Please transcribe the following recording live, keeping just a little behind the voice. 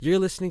You're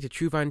listening to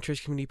True Vine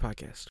Church Community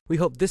Podcast. We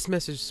hope this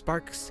message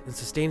sparks and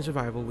sustains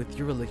revival with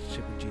your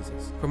relationship with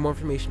Jesus. For more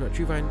information about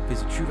True Vine,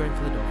 visit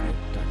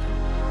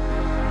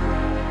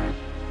truevinephiladelphia.com.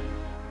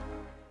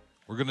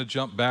 We're going to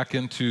jump back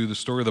into the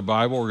story of the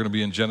Bible. We're going to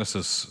be in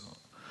Genesis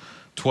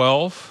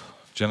 12,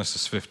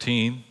 Genesis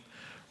 15,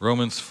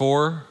 Romans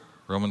 4,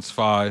 Romans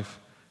 5,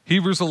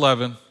 Hebrews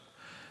 11,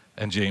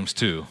 and James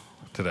 2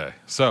 today.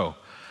 So,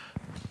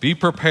 be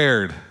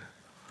prepared.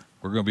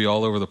 We're going to be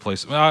all over the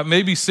place.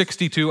 Maybe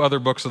 62 other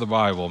books of the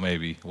Bible,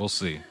 maybe. We'll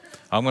see.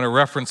 I'm going to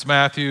reference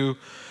Matthew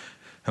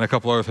and a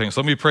couple other things.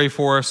 Let me pray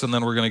for us, and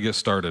then we're going to get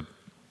started.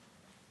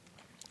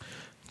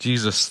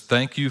 Jesus,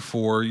 thank you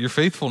for your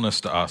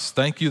faithfulness to us.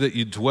 Thank you that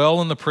you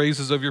dwell in the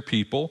praises of your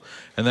people,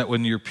 and that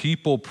when your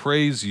people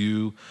praise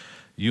you,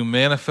 you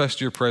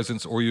manifest your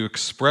presence or you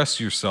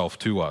express yourself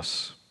to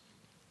us.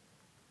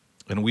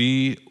 And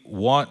we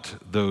want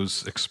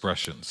those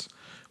expressions.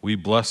 We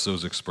bless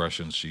those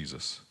expressions,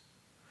 Jesus.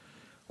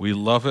 We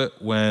love it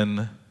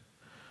when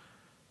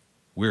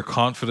we're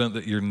confident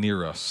that you're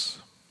near us,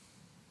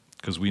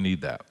 because we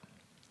need that.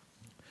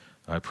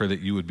 I pray that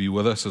you would be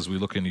with us as we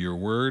look into your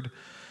word,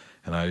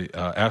 and I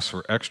ask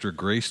for extra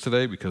grace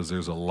today because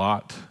there's a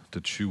lot to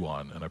chew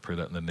on, and I pray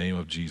that in the name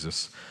of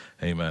Jesus,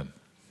 amen.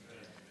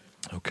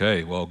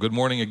 Okay, well, good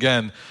morning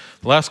again.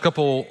 The last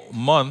couple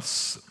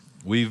months,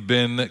 we've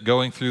been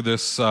going through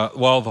this, the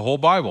whole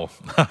Bible,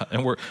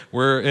 and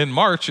we're in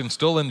March and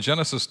still in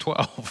Genesis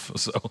 12,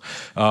 so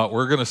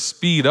we're going to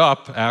speed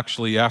up,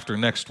 actually, after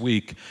next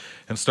week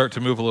and start to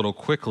move a little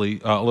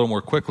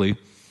more quickly.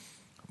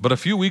 But a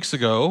few weeks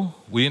ago,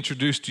 we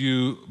introduced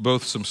you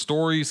both some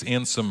stories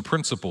and some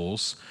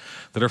principles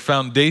that are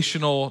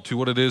foundational to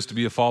what it is to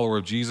be a follower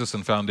of Jesus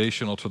and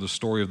foundational to the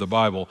story of the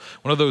Bible.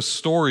 One of those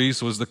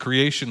stories was the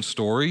creation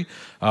story,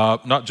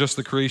 not just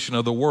the creation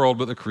of the world,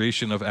 but the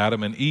creation of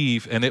Adam and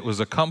Eve, and it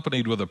was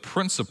accompanied with a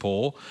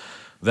principle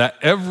that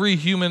every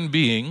human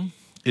being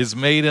is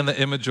made in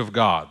the image of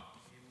God.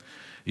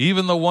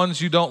 Even the ones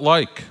you don't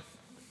like,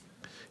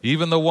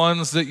 even the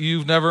ones that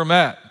you've never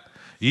met,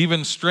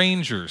 even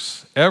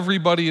strangers,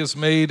 everybody is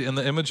made in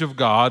the image of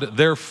God,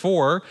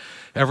 therefore,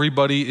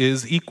 everybody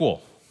is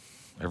equal.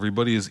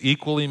 Everybody is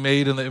equally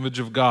made in the image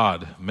of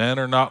God. Men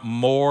are not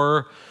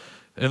more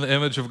in the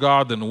image of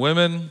God than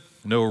women.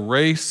 No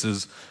race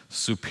is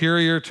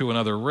superior to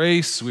another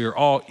race. We are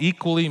all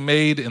equally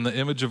made in the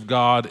image of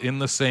God in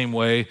the same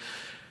way,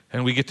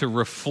 and we get to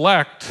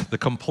reflect the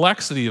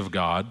complexity of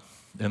God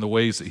in the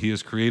ways that he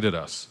has created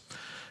us.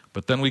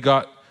 But then we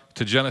got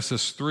to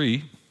Genesis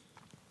 3.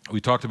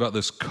 We talked about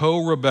this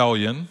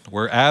co-rebellion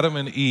where Adam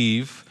and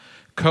Eve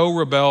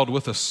co-rebelled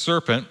with a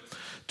serpent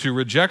to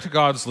reject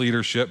God's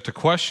leadership, to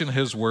question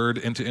his word,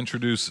 and to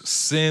introduce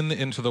sin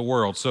into the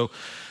world. So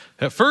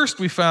at first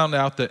we found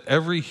out that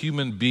every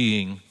human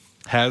being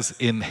has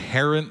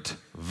inherent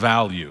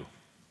value.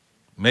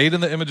 Made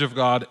in the image of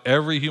God,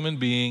 every human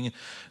being,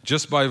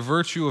 just by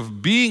virtue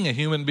of being a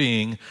human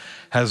being,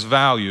 has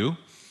value.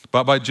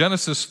 But by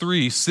Genesis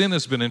 3, sin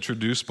has been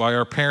introduced by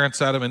our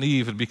parents Adam and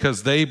Eve, and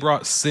because they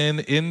brought sin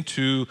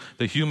into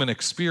the human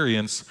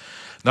experience,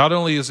 not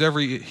only is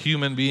every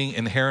human being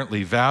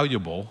inherently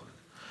valuable,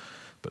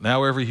 but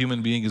now every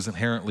human being is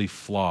inherently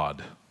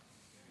flawed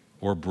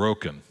or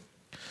broken.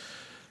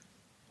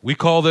 We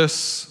call this,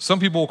 some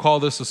people will call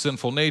this a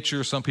sinful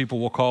nature, some people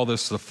will call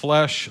this the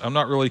flesh. I'm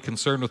not really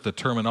concerned with the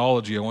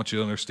terminology. I want you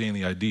to understand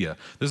the idea.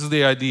 This is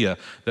the idea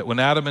that when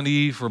Adam and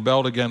Eve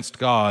rebelled against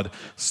God,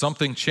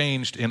 something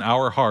changed in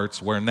our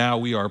hearts where now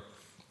we are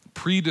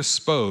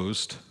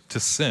predisposed to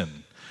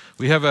sin.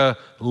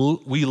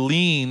 We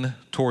lean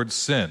towards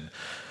sin,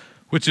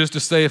 which is to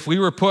say if we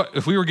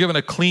were given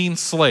a clean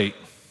slate,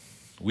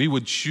 we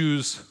would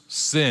choose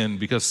sin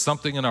because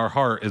something in our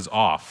heart is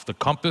off. The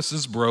compass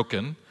is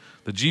broken.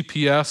 The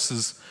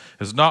GPS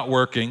is not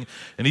working.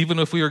 And even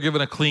if we were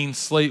given a clean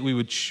slate, we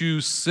would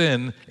choose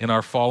sin in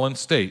our fallen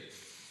state.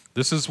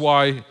 This is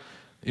why,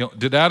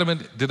 did Adam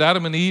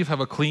and Eve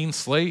have a clean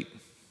slate?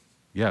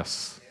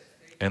 Yes.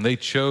 And they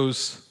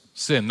chose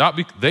sin.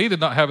 They did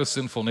not have a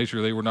sinful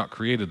nature. They were not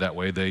created that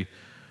way. They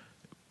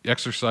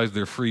exercised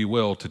their free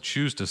will to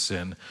choose to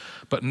sin.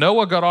 But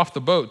Noah got off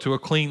the boat to a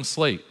clean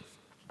slate.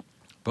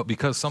 But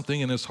because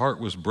something in his heart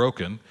was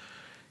broken,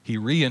 he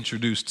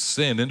reintroduced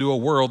sin into a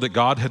world that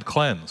God had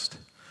cleansed.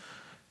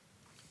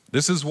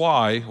 This is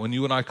why, when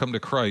you and I come to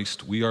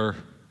Christ, we are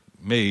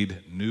made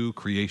new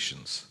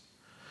creations.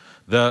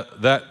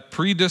 That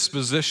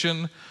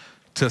predisposition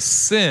to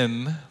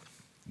sin,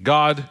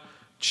 God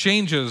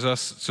changes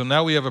us, so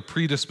now we have a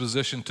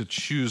predisposition to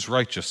choose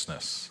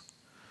righteousness.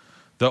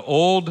 The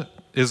old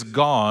is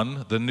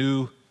gone, the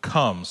new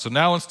comes. So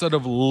now instead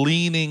of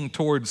leaning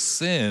towards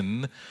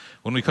sin,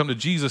 when we come to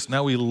Jesus,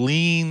 now we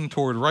lean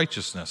toward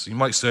righteousness. You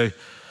might say,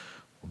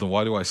 well, then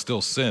why do I still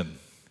sin?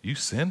 You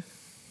sin?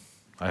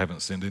 I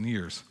haven't sinned in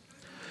years.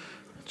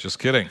 Just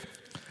kidding,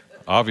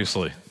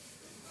 obviously.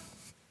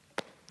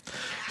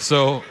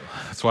 So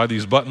that's why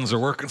these buttons are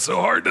working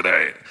so hard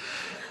today.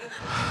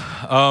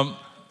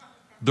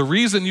 The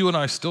reason you and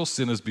I still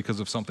sin is because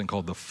of something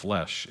called the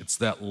flesh. It's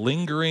that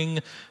lingering,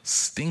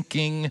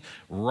 stinking,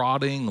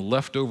 rotting,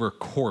 leftover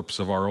corpse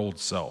of our old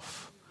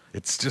self.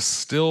 It's just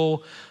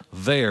still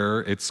there.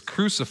 It's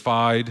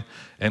crucified,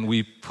 and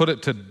we put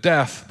it to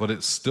death, but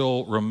it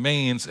still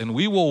remains, and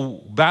we will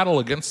battle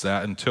against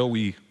that until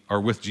we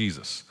are with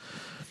Jesus.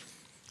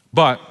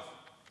 But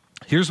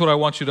here's what I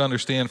want you to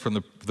understand from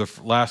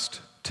the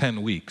last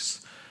 10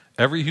 weeks.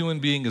 Every human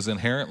being is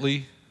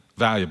inherently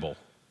valuable,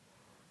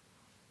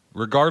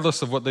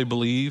 regardless of what they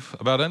believe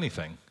about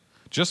anything.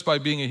 Just by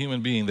being a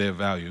human being, they have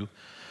value.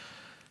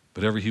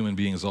 But every human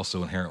being is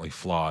also inherently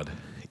flawed,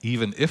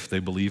 even if they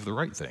believe the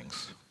right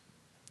things.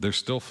 They're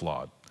still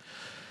flawed.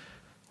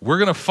 We're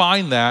going to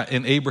find that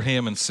in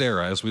Abraham and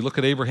Sarah. As we look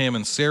at Abraham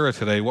and Sarah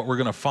today, what we're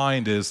going to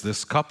find is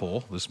this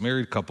couple, this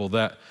married couple,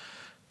 that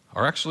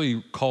are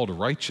actually called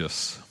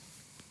righteous,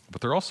 but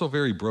they're also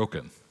very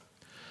broken.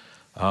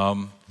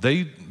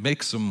 They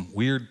make some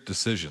weird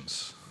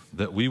decisions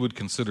that we would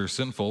consider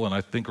sinful, and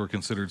I think were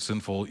considered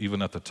sinful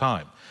even at the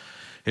time.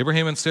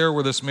 Abraham and Sarah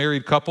were this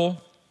married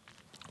couple.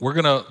 We're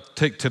going to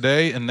take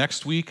today and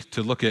next week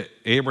to look at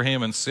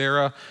Abraham and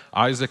Sarah,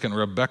 Isaac and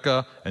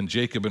Rebekah, and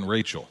Jacob and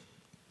Rachel.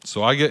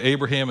 So I get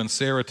Abraham and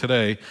Sarah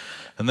today,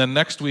 and then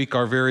next week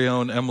our very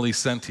own Emily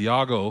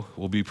Santiago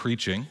will be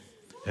preaching,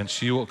 and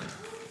she will...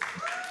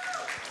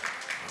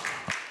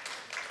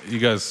 You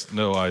guys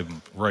know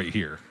I'm right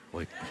here.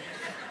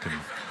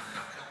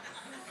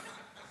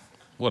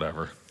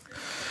 Whatever.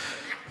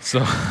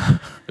 So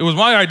it was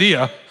my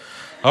idea.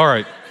 All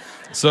right.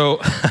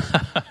 So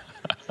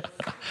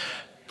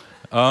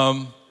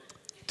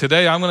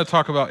today I'm going to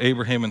talk about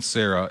Abraham and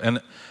Sarah.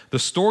 And the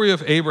story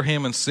of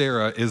Abraham and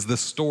Sarah is the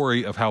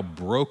story of how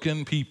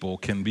broken people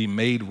can be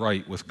made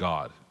right with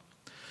God.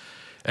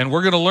 And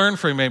we're going to learn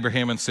from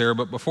Abraham and Sarah.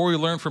 But before we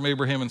learn from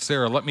Abraham and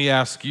Sarah, let me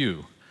ask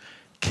you,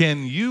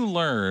 can you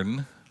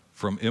learn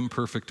from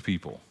imperfect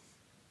people?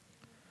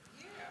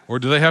 Or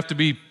do they have to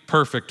be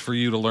perfect for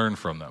you to learn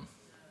from them?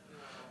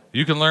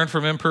 You can learn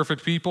from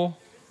imperfect people?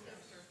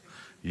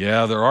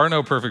 Yeah, there are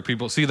no perfect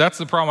people. See, that's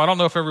the problem. I don't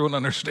know if everyone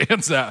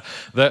understands that.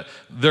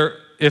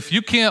 If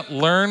you can't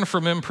learn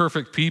from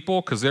imperfect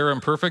people because they're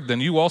imperfect, then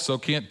you also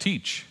can't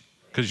teach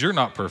because you're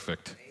not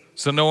perfect.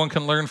 So no one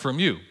can learn from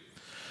you.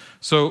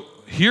 So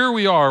here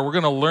we are. We're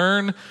going to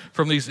learn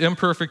from these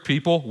imperfect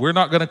people. We're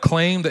not going to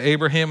claim that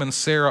Abraham and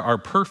Sarah are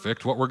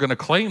perfect. What we're going to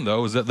claim,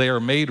 though, is that they are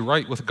made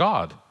right with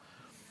God.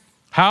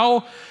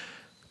 How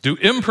do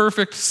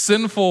imperfect,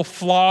 sinful,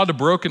 flawed,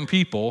 broken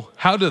people,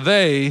 how do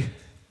they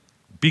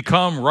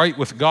become right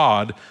with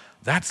God?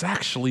 That's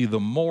actually the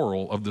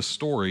moral of the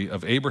story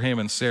of Abraham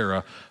and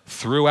Sarah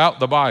throughout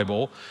the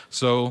Bible.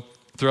 So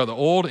throughout the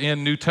Old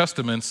and New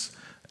Testaments,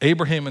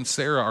 Abraham and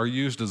Sarah are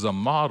used as a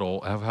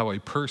model of how a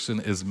person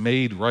is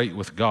made right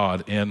with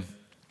God. And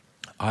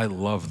I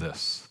love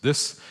this.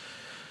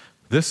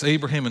 This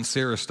Abraham and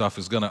Sarah stuff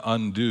is going to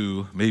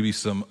undo maybe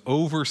some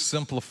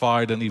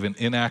oversimplified and even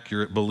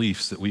inaccurate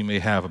beliefs that we may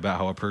have about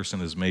how a person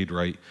is made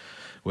right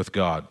with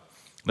God.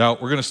 Now,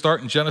 we're going to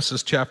start in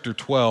Genesis chapter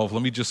 12.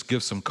 Let me just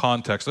give some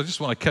context. I just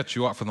want to catch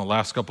you up from the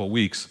last couple of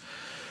weeks.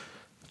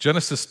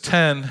 Genesis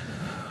 10,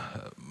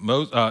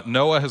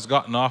 Noah has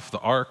gotten off the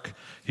ark.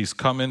 He's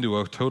come into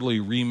a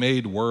totally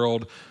remade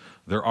world.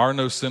 There are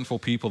no sinful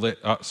people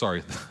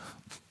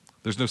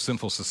there's no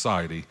sinful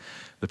society.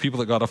 The people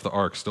that got off the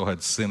ark still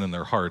had sin in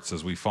their hearts,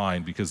 as we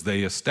find, because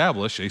they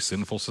establish a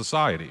sinful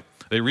society.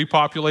 They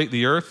repopulate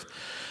the earth.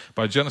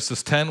 By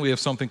Genesis 10, we have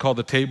something called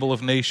the Table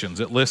of Nations.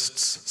 It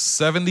lists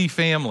 70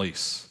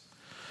 families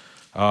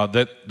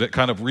that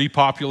kind of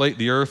repopulate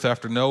the earth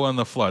after Noah and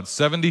the flood.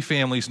 70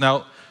 families.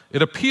 Now,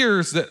 it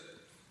appears that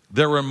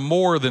there were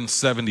more than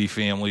 70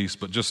 families,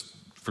 but just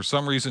for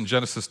some reason,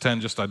 Genesis 10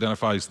 just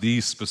identifies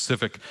these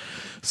specific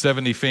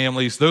 70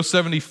 families. Those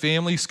 70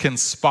 families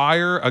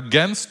conspire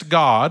against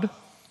God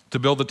to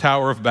build the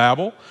Tower of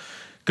Babel.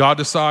 God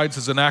decides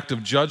as an act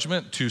of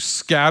judgment to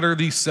scatter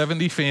these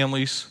 70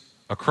 families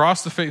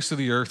across the face of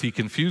the earth. He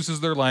confuses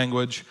their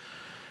language.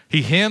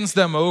 He hands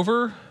them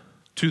over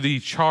to the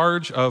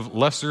charge of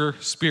lesser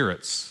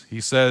spirits.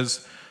 He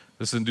says,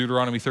 this is in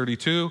Deuteronomy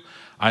 32,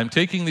 I'm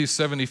taking these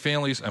 70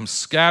 families, I'm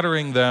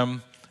scattering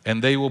them,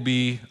 and they will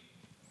be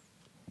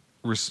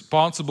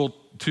responsible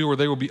to, or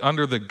they will be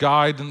under the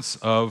guidance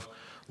of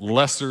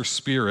lesser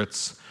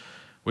spirits,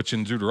 which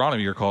in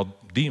Deuteronomy are called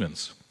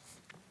demons.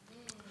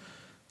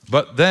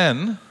 But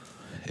then,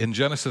 in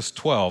Genesis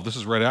 12, this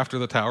is right after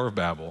the Tower of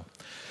Babel,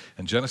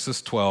 in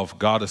Genesis 12,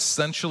 God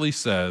essentially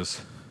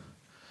says,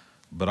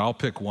 but I'll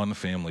pick one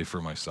family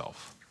for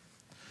myself.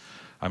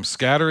 I'm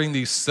scattering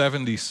these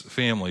 70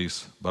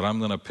 families, but I'm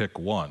going to pick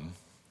one,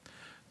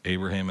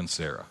 Abraham and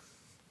Sarah.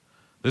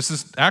 This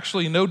is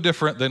actually no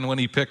different than when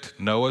he picked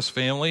Noah's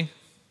family,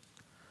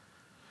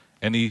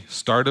 and he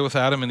started with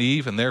Adam and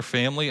Eve and their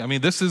family. I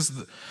mean, this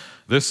is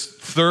this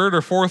third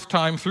or fourth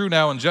time through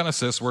now in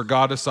Genesis where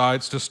God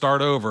decides to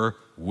start over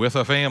with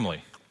a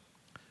family.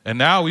 And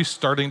now he's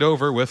starting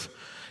over with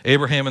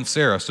Abraham and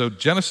Sarah. So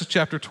Genesis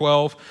chapter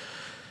 12,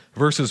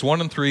 Verses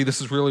 1 and 3,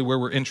 this is really where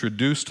we're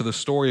introduced to the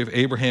story of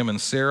Abraham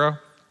and Sarah.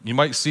 You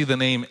might see the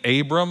name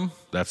Abram,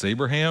 that's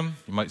Abraham.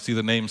 You might see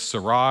the name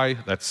Sarai,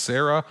 that's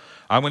Sarah.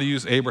 I'm going to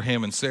use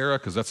Abraham and Sarah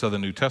because that's how the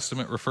New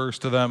Testament refers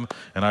to them,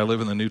 and I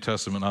live in the New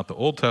Testament, not the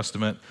Old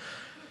Testament,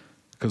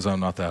 because I'm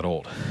not that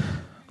old.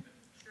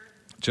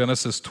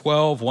 Genesis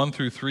 12, 1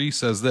 through 3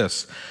 says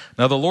this,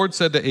 "Now the Lord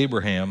said to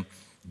Abraham,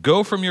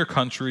 'Go from your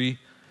country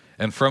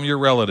and from your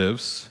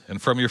relatives and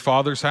from your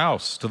father's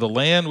house to the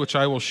land which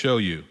I will show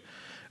you.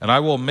 And I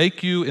will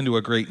make you into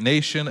a great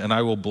nation, and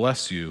I will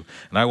bless you.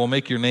 And I will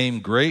make your name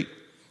great,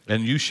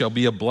 and you shall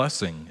be a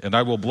blessing. And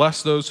I will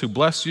bless those who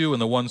bless you, and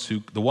the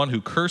one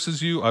who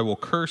curses you I will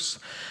curse.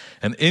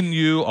 And in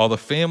you all the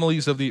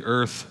families of the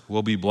earth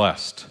will be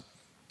blessed.'"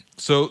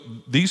 So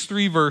these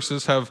 3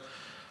 verses have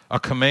a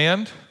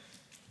command,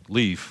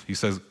 leave. He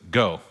says,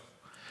 go.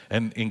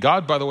 And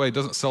God, by the way,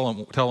 doesn't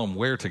tell him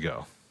where to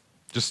go.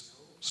 Just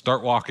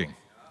start walking.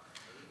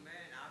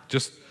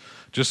 Just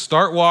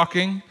start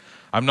walking.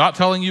 I'm not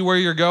telling you where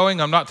you're going.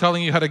 I'm not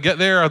telling you how to get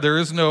there. There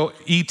is no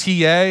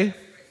ETA.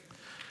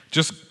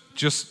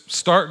 Just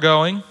start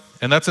going,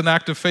 and that's an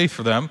act of faith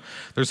for them.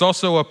 There's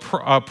also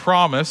a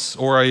promise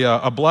or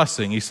a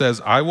blessing. He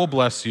says, "I will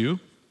bless you.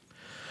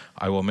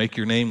 I will make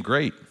your name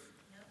great.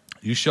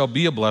 You shall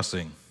be a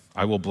blessing.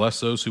 I will bless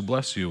those who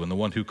bless you, and the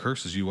one who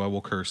curses you I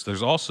will curse."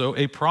 There's also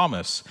a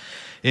promise.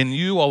 "In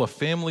you all the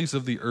families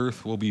of the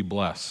earth will be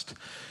blessed."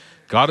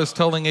 God is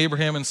telling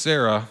Abraham and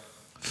Sarah,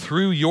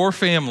 through your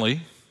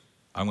family,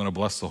 I'm going to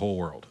bless the whole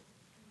world.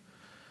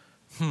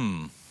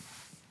 Did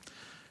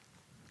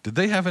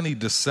they have any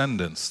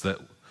descendants that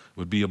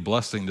would be a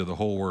blessing to the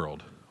whole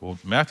world? Well,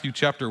 Matthew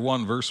chapter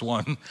 1, verse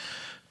 1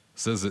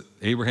 says that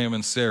Abraham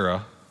and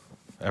Sarah,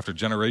 after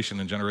generation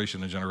and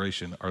generation and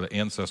generation, are the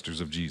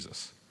ancestors of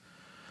Jesus.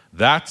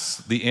 That's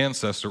the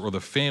ancestor or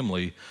the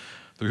family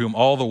through whom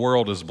all the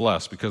world is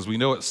blessed, because we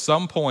know at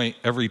some point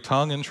every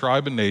tongue and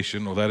tribe and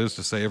nation, or that is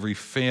to say every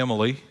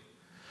family,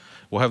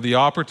 will have the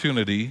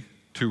opportunity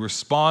to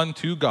respond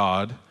to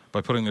God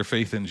by putting their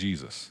faith in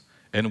Jesus.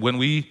 And when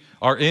we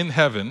are in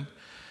heaven,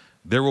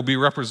 there will be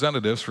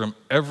representatives from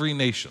every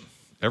nation,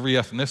 every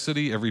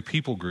ethnicity, every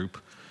people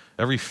group,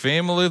 every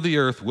family of the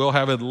earth will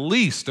have at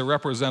least a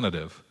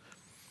representative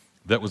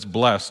that was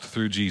blessed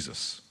through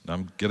Jesus.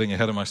 I'm getting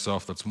ahead of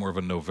myself. That's more of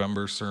a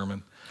November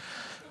sermon.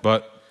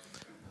 But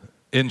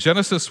in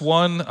Genesis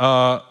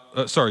 12,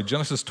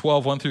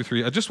 1 through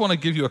 3, I just want to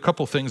give you a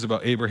couple things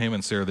about Abraham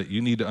and Sarah that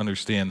you need to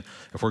understand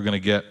if we're going to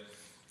get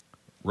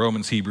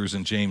Romans, Hebrews,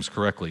 and James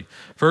correctly.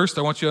 First,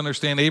 I want you to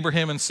understand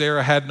Abraham and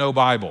Sarah had no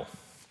Bible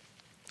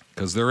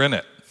because they're in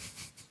it.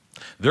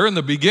 They're in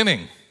the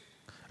beginning.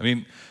 I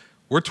mean,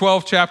 we're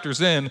 12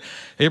 chapters in,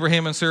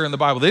 Abraham and Sarah in the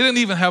Bible. They didn't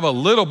even have a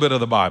little bit of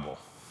the Bible.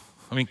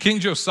 I mean, King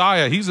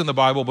Josiah, he's in the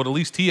Bible, but at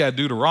least he had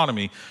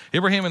Deuteronomy.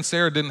 Abraham and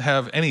Sarah didn't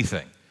have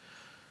anything.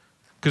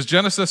 Because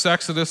Genesis,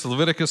 Exodus,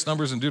 Leviticus,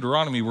 Numbers, and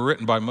Deuteronomy were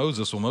written by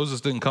Moses. Well,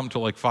 Moses didn't come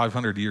till like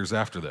 500 years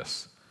after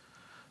this.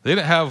 They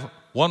didn't have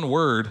one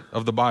word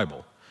of the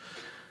Bible.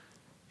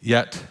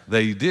 Yet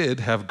they did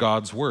have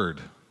God's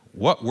word.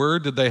 What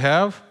word did they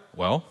have?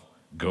 Well,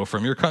 go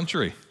from your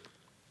country.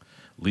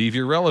 Leave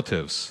your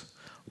relatives.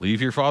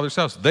 Leave your father's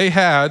house. They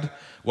had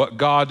what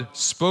God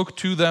spoke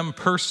to them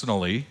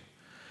personally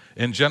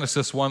in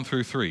Genesis 1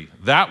 through 3.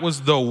 That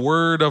was the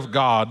word of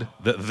God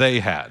that they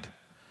had.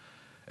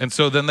 And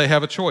so then they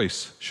have a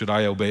choice. Should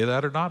I obey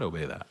that or not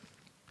obey that?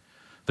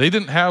 They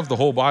didn't have the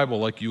whole Bible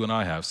like you and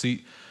I have.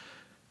 See,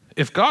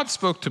 if God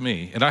spoke to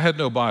me, and I had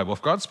no Bible,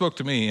 if God spoke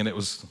to me and it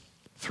was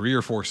 3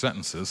 or 4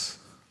 sentences,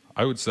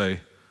 I would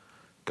say,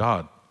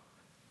 God,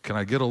 can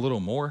I get a little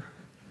more?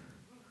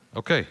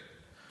 Okay,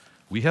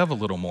 we have a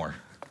little more.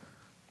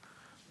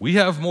 We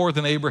have more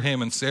than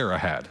Abraham and Sarah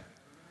had,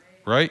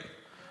 right?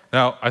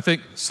 Now, I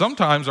think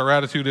sometimes our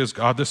attitude is,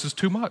 God, this is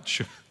too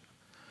much.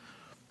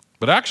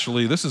 But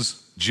actually, this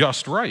is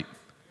just right.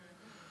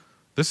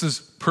 This is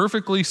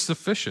perfectly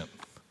sufficient.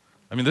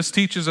 I mean, this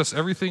teaches us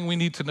everything we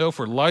need to know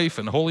for life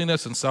and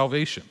holiness and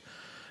salvation.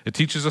 It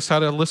teaches us how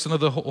to listen to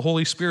the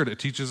Holy Spirit. It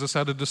teaches us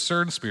how to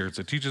discern spirits.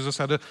 It teaches us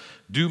how to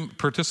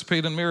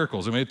participate in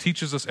miracles. I mean, it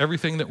teaches us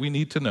everything that we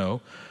need to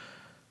know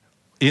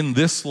in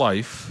this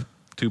life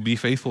to be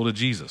faithful to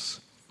Jesus.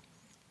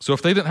 So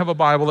if they didn't have a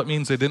Bible, that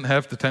means they didn't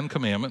have the 10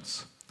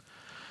 Commandments.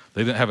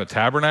 They didn't have a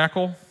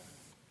tabernacle.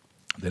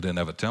 They didn't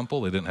have a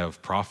temple. They didn't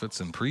have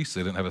prophets and priests.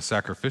 They didn't have a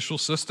sacrificial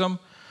system.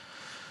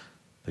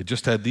 They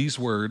just had these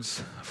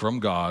words from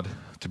God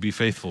to be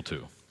faithful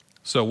to.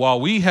 So while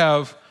we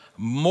have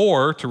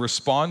more to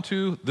respond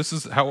to, this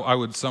is how I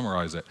would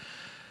summarize it.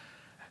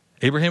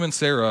 Abraham and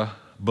Sarah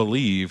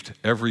believed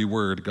every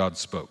word God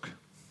spoke.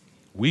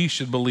 We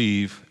should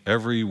believe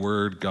every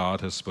word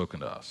God has spoken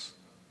to us.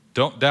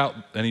 Don't doubt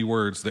any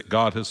words that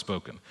God has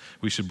spoken.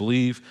 We should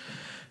believe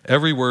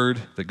every word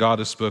that God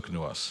has spoken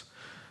to us.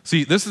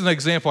 See, this is an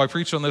example. I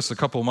preached on this a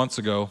couple of months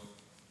ago.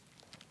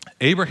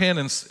 Abraham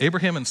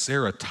and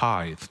Sarah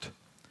tithed.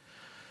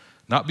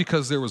 Not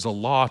because there was a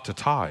law to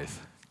tithe,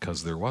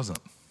 because there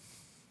wasn't.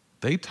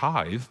 They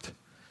tithed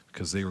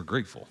because they were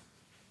grateful.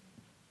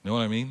 You know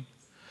what I mean?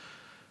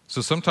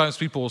 So sometimes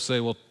people will say,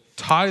 well,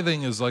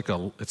 tithing is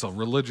it's a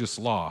religious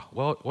law.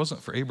 Well, it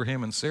wasn't for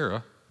Abraham and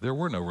Sarah. There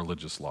were no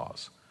religious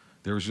laws.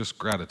 There was just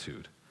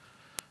gratitude.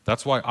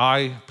 That's why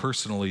I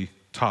personally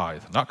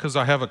tithe. Not because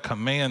I have a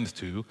command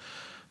to,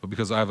 but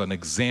because I have an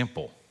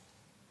example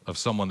of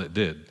someone that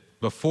did.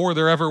 Before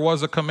there ever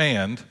was a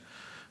command,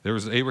 there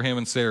was Abraham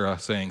and Sarah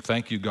saying,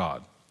 thank you,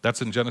 God.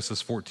 That's in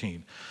Genesis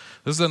 14.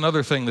 This is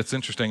another thing that's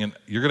interesting, and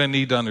you're going to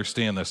need to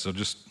understand this, so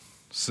just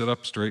sit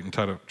up straight and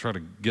try to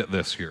get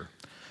this here.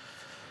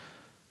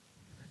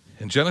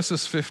 In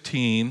Genesis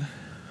 15,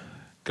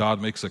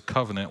 God makes a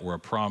covenant or a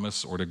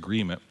promise or an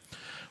agreement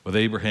with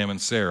Abraham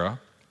and Sarah,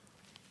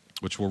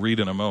 which we'll read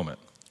in a moment.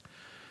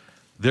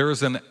 There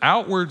is an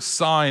outward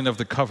sign of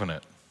the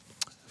covenant.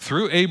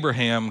 Through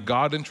Abraham,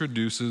 God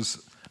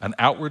introduces an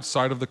outward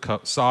sign of the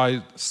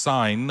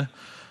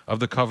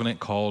covenant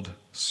called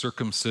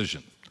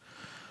circumcision.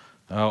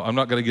 Now, I'm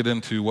not going to get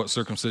into what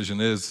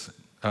circumcision is.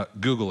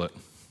 Google it.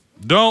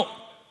 Don't.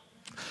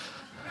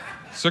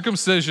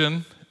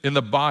 Circumcision in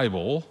the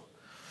Bible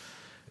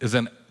is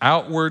an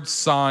outward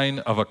sign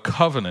of a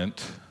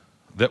covenant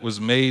that was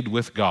made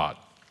with God.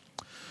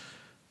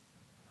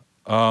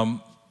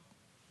 I'll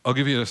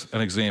give you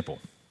an example.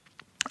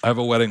 I have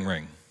a wedding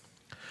ring.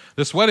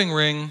 This wedding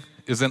ring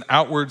is an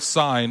outward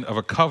sign of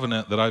a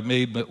covenant that I've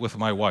made with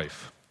my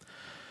wife.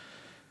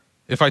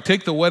 If I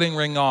take the wedding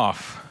ring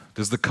off,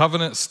 does the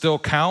covenant still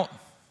count?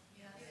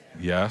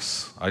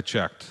 Yes, I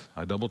checked.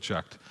 I double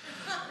checked.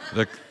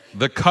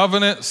 The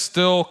covenant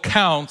still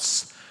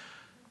counts.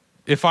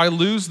 If I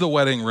lose the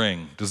wedding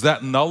ring, does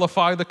that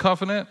nullify the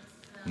covenant?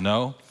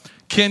 No.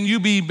 Can you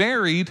be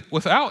married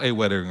without a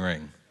wedding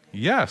ring?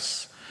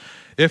 Yes.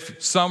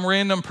 If some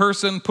random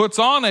person puts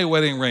on a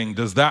wedding ring,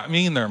 does that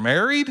mean they're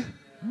married?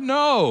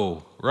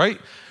 No, right?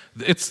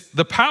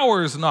 The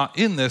power is not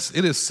in this.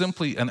 It is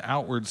simply an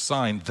outward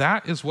sign.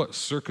 That is what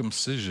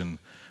circumcision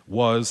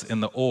was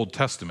in the Old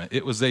Testament.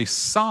 It was a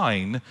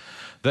sign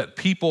that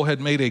people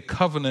had made a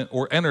covenant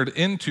or entered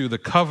into the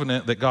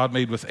covenant that God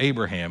made with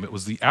Abraham. It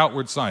was the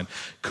outward sign.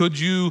 Could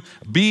you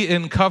be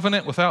in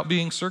covenant without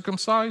being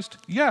circumcised?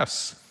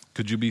 Yes.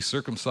 Could you be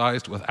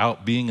circumcised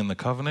without being in the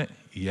covenant?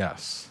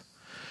 Yes.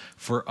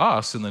 For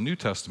us in the New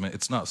Testament,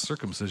 it's not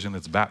circumcision,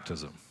 it's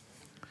baptism.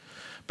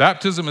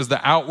 Baptism is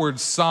the outward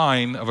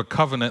sign of a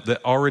covenant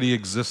that already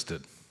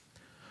existed.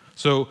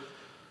 So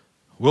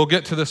we'll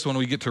get to this when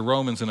we get to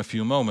Romans in a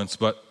few moments,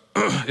 but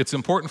it's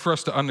important for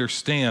us to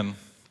understand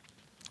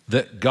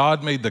that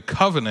God made the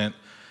covenant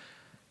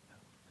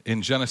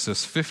in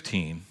Genesis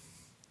 15.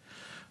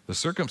 The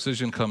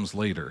circumcision comes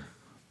later.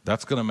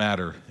 That's going to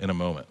matter in a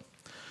moment.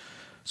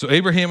 So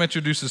Abraham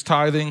introduces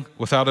tithing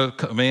without a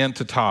command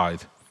to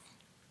tithe.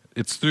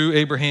 It's through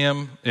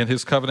Abraham and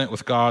his covenant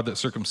with God that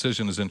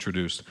circumcision is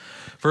introduced.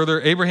 Further,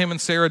 Abraham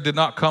and Sarah did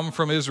not come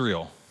from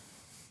Israel.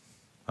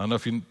 I don't know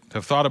if you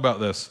have thought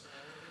about this.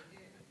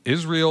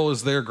 Israel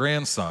is their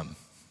grandson.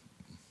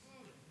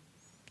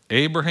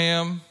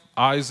 Abraham,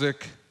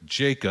 Isaac,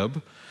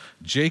 Jacob.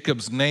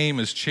 Jacob's name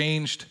is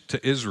changed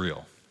to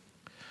Israel.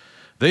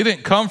 They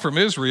didn't come from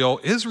Israel.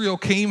 Israel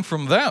came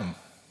from them.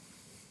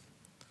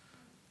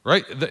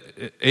 Right?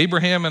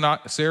 Abraham and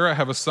Sarah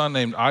have a son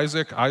named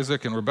Isaac.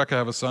 Isaac and Rebekah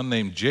have a son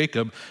named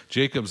Jacob.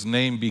 Jacob's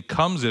name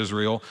becomes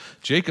Israel.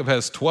 Jacob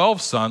has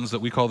 12 sons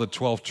that we call the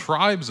 12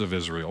 tribes of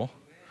Israel.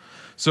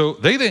 So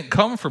they didn't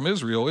come from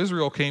Israel.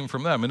 Israel came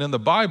from them. And in the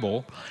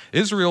Bible,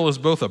 Israel is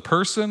both a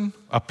person,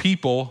 a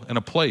people, and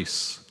a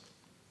place.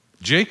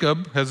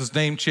 Jacob has his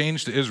name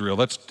changed to Israel.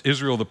 That's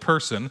Israel the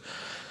person.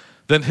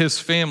 Then his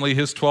family,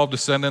 his 12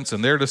 descendants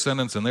and their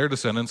descendants and their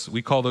descendants,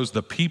 we call those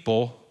the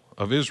people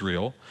of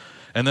Israel.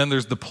 And then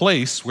there's the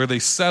place where they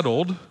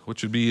settled,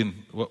 which would be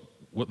in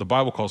what the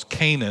Bible calls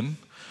Canaan.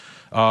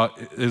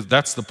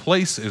 That's the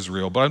place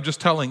Israel. But I'm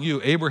just telling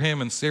you,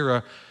 Abraham and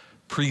Sarah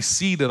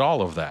preceded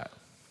all of that.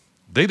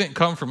 They didn't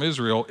come from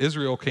Israel.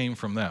 Israel came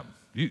from them.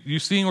 You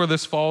seeing where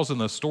this falls in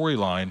the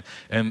storyline,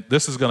 and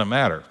this is going to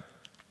matter.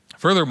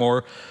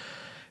 Furthermore,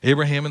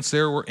 Abraham and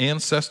Sarah were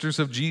ancestors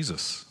of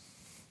Jesus.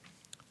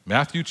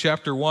 Matthew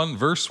chapter 1,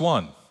 verse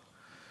 1,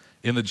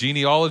 in the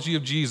genealogy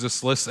of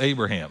Jesus lists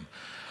Abraham.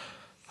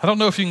 I don't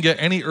know if you can get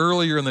any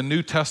earlier in the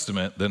New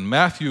Testament than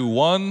Matthew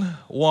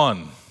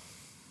 1:1.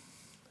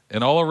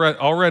 And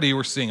already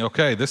we're seeing,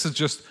 okay,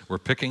 we're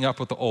picking up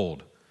with the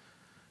old.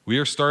 We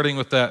are starting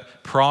with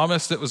that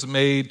promise that was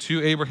made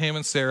to Abraham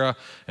and Sarah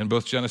in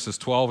both Genesis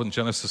 12 and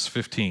Genesis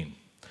 15.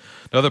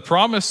 Now, the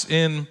promise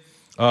in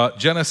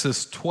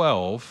Genesis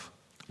 12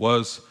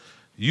 was,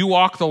 you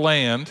walk the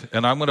land,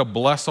 and I'm going to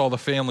bless all the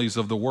families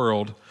of the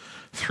world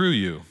through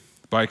you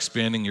by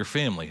expanding your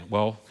family.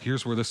 Well,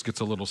 here's where this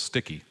gets a little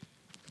sticky.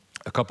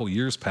 A couple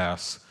years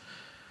pass,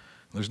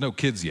 and there's no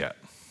kids yet.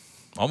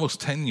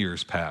 Almost 10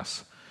 years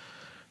pass,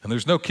 and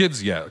there's no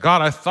kids yet.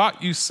 God, I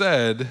thought you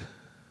said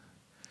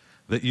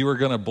that you were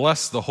going to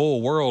bless the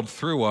whole world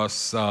through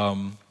us.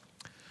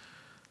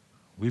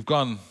 We've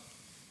gone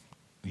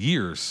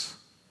years,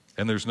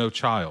 and there's no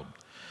child.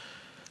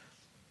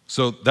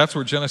 So that's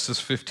where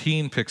Genesis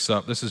 15 picks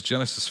up. This is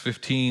Genesis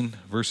 15,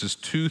 verses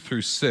 2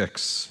 through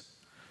 6.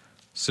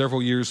 Several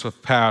years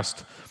have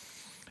passed,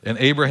 and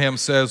Abraham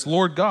says,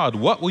 Lord God,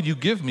 what will you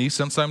give me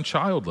since I'm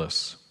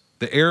childless?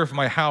 The heir of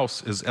my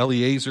house is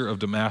Eliezer of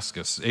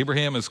Damascus.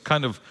 Abraham is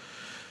kind of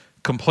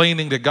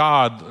complaining to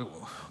God,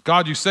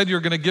 God, you said you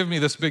were going to give me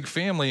this big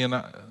family,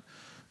 and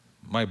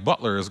my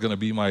butler is going to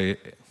be my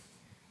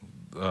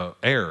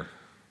heir.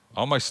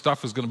 All my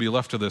stuff is going to be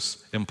left to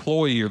this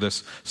employee or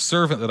this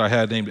servant that I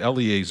had named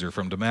Eliezer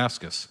from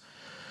Damascus.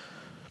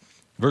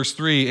 Verse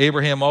 3,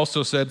 Abraham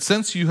also said,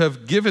 since you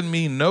have given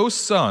me no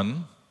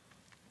son,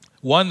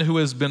 one who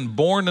has been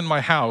born in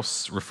my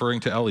house, referring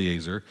to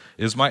Eliezer,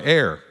 is my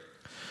heir.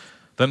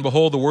 Then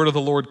behold, the word of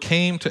the Lord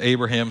came to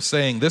Abraham,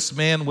 saying, this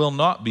man will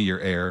not be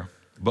your heir,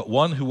 but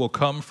one who will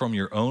come from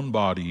your own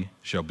body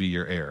shall be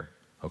your heir.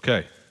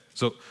 Okay,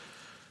 so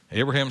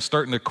Abraham's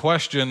starting to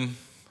question,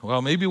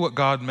 well, maybe what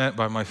God meant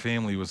by my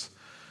family was,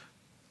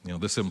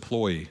 this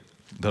employee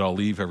that I'll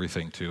leave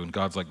everything to. And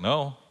God's like,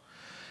 no,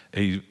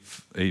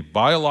 a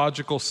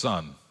biological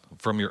son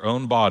from your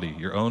own body,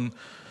 your own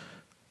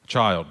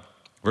child.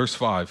 Verse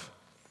 5,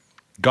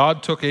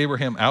 God took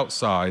Abraham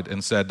outside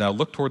and said, now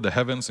look toward the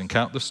heavens and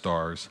count the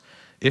stars,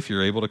 if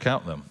you're able to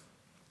count them.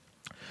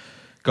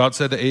 God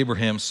said to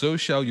Abraham, so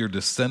shall your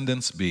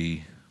descendants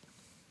be.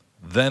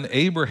 Then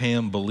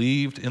Abraham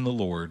believed in the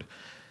Lord,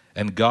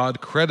 and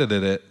God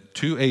credited it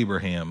to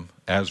Abraham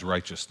as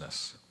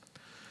righteousness.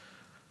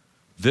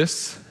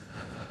 This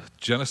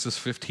Genesis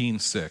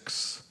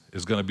 15:6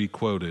 is going to be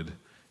quoted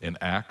in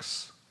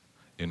Acts,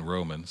 in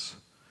Romans,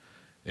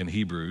 in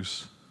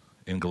Hebrews,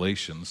 in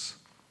Galatians,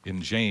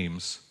 in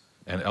James,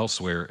 and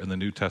elsewhere in the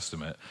New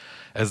Testament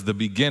as the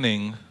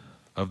beginning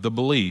of the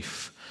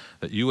belief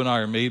that you and I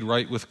are made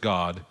right with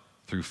God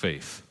through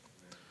faith.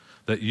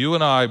 That you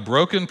and I,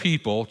 broken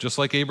people, just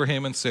like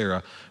Abraham and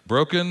Sarah,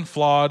 broken,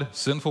 flawed,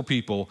 sinful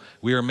people,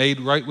 we are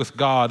made right with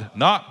God,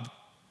 not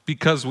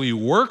because we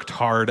worked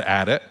hard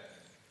at it,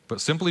 but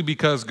simply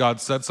because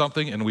God said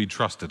something and we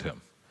trusted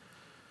him.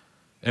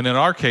 And in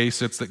our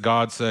case, it's that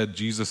God said,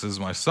 Jesus is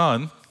my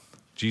son.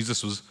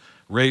 Jesus was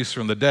raised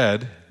from the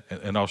dead,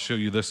 and I'll show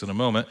you this in a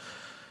moment.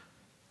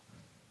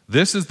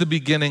 This is the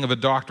beginning of a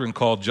doctrine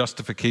called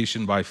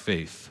justification by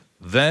faith.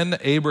 Then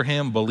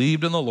Abraham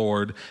believed in the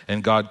Lord,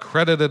 and God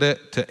credited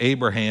it to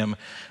Abraham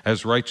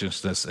as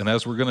righteousness. And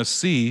as we're going to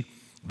see,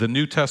 the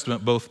New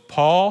Testament, both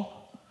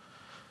Paul,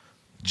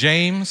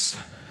 James,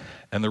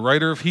 and the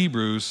writer of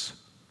Hebrews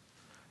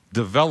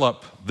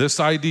develop this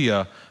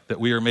idea that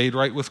we are made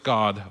right with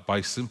God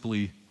by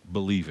simply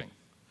believing.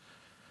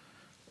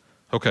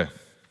 Okay,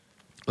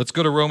 let's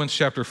go to Romans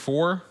chapter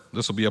 4.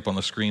 This will be up on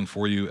the screen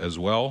for you as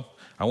well.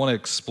 I want to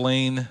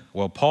explain,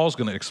 Paul's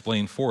going to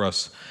explain for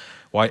us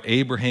why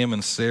Abraham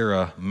and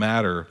Sarah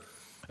matter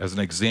as an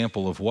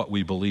example of what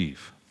we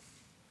believe.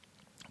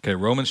 Okay,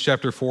 Romans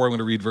chapter 4, I'm going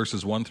to read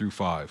verses 1 through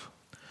 5.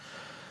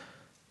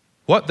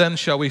 What then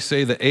shall we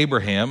say that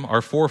Abraham,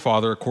 our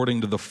forefather, according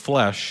to the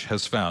flesh,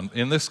 has found?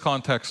 In this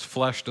context,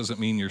 flesh doesn't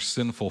mean your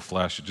sinful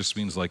flesh. It just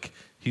means like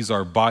he's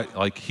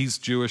he's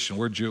Jewish and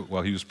we're Jewish.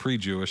 Well, he was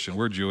pre-Jewish and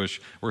we're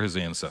Jewish. We're his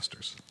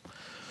ancestors.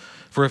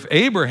 For if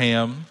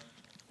Abraham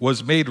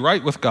was made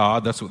right with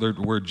God, that's what the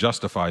word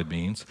justified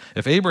means.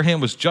 If Abraham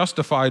was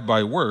justified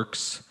by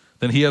works,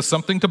 then he has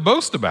something to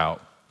boast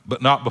about,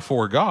 but not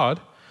before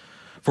God.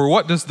 For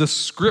what does the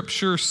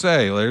scripture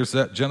say? There's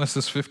that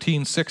Genesis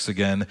 15:6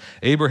 again.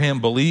 Abraham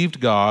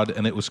believed God,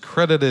 and it was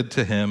credited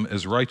to him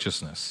as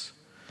righteousness.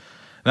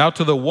 Now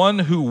to the one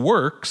who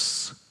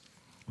works,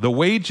 the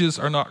wages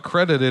are not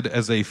credited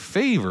as a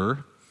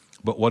favor,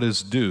 but what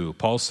is due.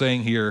 Paul's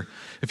saying here,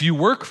 if you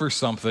work for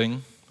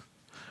something,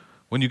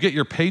 when you get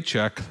your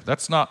paycheck,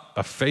 that's not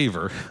a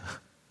favor,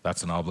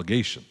 that's an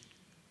obligation,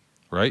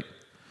 right?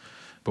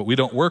 But we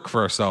don't work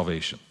for our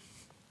salvation.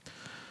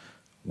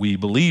 We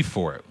believe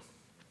for it.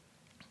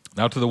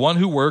 Now to the one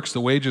who works,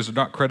 the wages are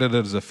not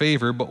credited as a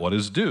favor, but what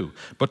is due.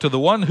 But to the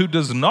one who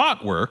does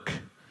not work,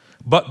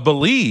 but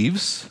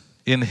believes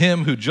in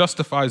him who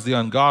justifies the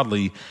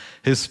ungodly,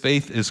 his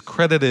faith is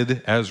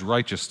credited as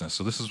righteousness.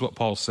 So this is what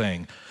Paul's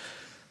saying.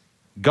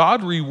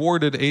 God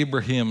rewarded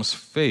Abraham's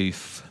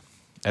faith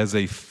as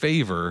a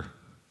favor,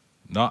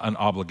 not an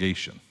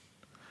obligation.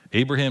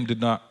 Abraham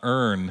did not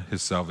earn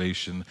his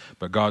salvation,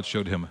 but God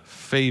showed him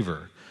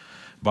favor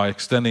by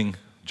extending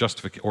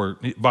justification, or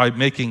by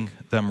making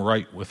them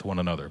right with one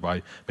another,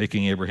 by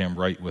making Abraham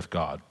right with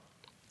God.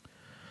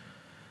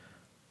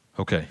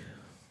 Okay,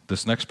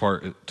 this next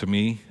part to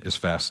me is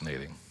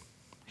fascinating.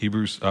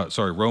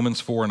 Romans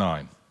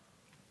 4:9.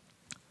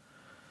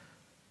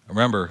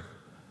 Remember,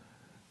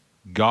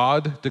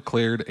 God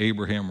declared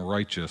Abraham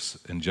righteous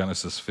in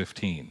Genesis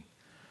 15.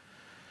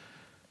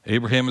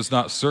 Abraham is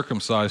not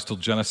circumcised till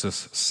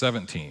Genesis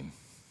 17.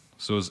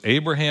 So is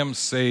Abraham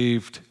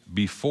saved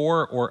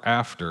before or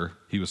after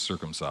he was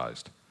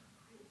circumcised?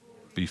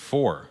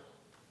 Before.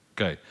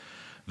 Okay.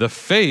 The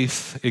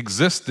faith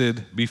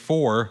existed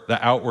before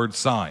the outward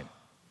sign.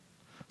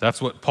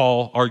 That's what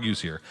Paul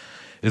argues here.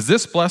 Is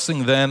this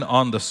blessing then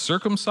on the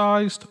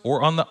circumcised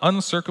or on the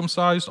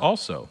uncircumcised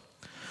also?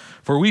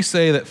 For we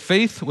say that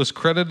faith was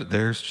credited,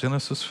 there's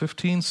Genesis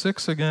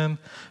 15:6 again.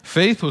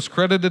 Faith was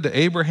credited to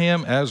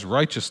Abraham as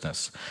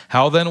righteousness.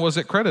 How then was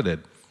it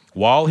credited?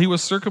 While he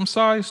was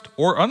circumcised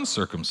or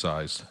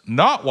uncircumcised?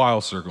 Not while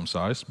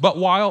circumcised, but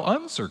while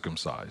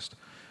uncircumcised.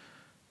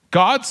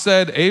 God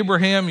said,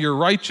 Abraham, you're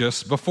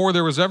righteous before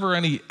there was ever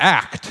any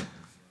act,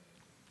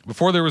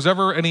 before there was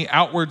ever any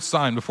outward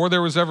sign, before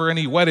there was ever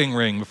any wedding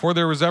ring, before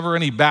there was ever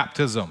any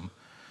baptism.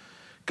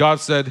 God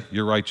said,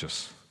 you're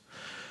righteous.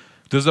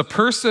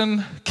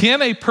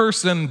 Can a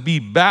person be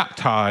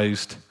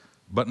baptized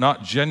but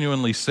not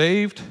genuinely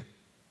saved?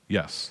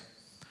 Yes.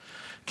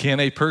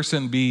 Can a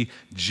person be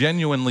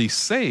genuinely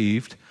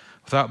saved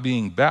without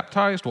being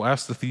baptized? Well,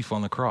 ask the thief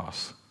on the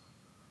cross.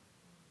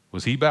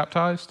 Was he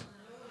baptized?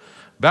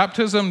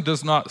 Baptism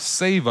does not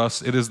save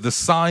us. It is the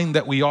sign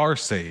that we are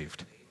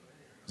saved.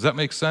 Does that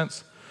make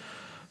sense?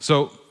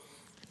 So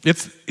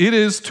it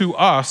is to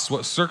us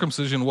what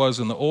circumcision was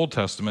in the Old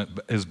Testament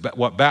is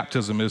what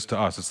baptism is to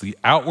us. It's the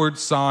outward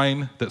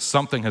sign that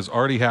something has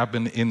already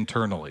happened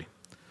internally.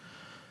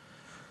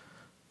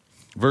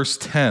 Verse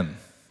 10,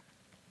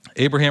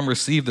 Abraham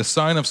received the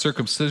sign of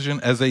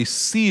circumcision as a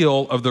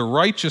seal of the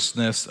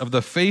righteousness of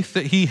the faith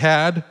that he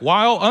had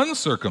while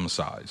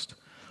uncircumcised,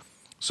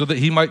 so that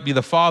he might be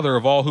the father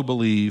of all who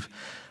believe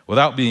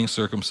without being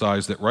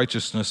circumcised, that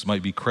righteousness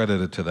might be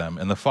credited to them,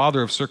 and the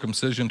father of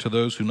circumcision to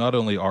those who not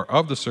only are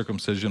of the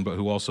circumcision, but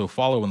who also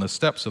follow in the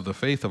steps of the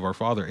faith of our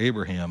father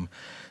Abraham,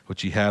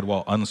 which he had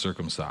while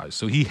uncircumcised.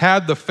 So he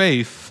had the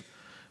faith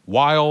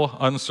while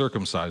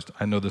uncircumcised.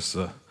 I know this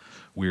is a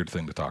weird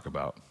thing to talk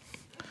about.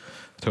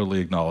 Totally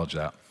acknowledge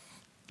that.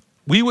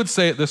 We would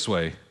say it this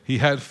way: he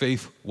had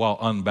faith while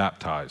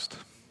unbaptized.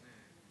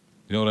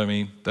 You know what I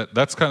mean?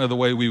 That's kind of the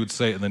way we would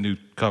say it in the New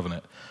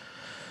Covenant.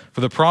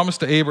 For the promise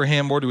to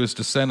Abraham or to his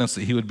descendants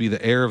that he would be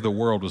the heir of the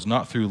world was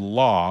not through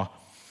law,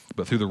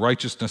 but through the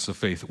righteousness of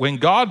faith. When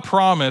God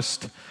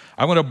promised,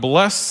 I'm going to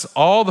bless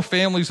all the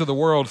families of the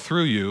world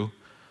through you,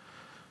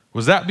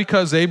 was that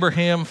because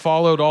Abraham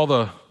followed all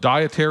the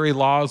dietary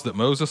laws that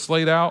Moses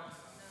laid out?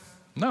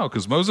 No,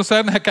 because Moses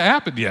hadn't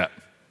happened yet.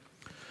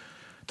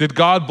 Did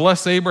God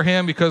bless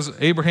Abraham because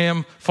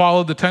Abraham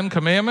followed the 10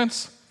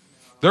 Commandments?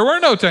 There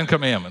were no 10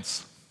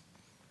 Commandments.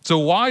 So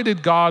why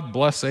did God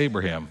bless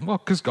Abraham? Well,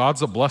 because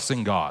God's a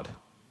blessing God.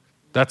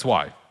 That's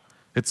why.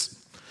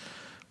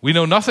 We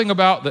know nothing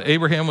about that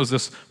Abraham was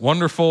this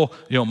wonderful,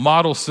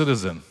 model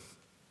citizen.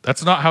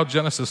 That's not how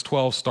Genesis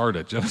 12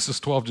 started. Genesis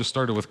 12 just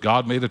started with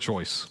God made a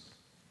choice.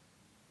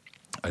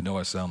 I know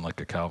I sound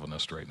like a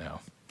Calvinist right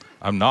now.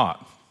 I'm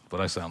not, but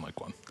I sound like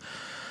one.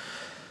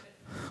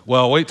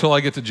 Well, wait till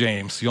I get to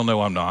James. You'll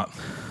know I'm not.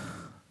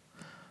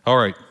 All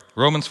right,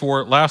 Romans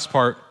 4, last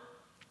part.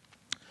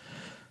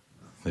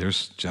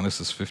 There's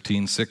Genesis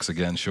 15:6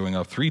 again, showing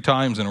up 3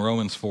 times in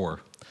Romans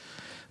 4.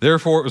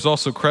 Therefore, it was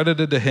also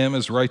credited to him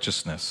as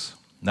righteousness.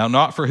 Now,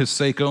 not for his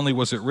sake only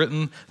was it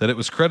written that it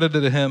was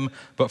credited to him,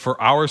 but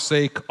for our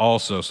sake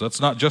also. So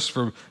that's not just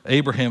for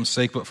Abraham's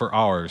sake, but for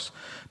ours.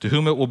 To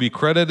whom it will be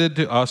credited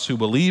to us who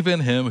believe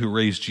in him who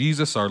raised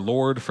Jesus our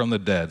Lord from the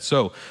dead.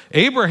 So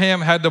Abraham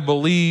had to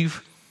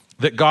believe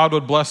that God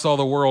would bless all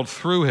the world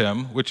through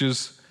him, which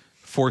is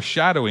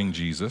foreshadowing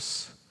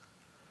Jesus.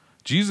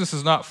 Jesus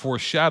is not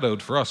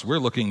foreshadowed for us. We're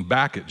looking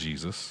back at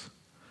Jesus.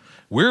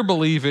 We're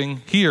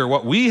believing here,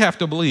 what we have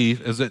to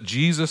believe is that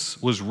Jesus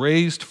was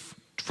raised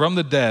from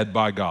the dead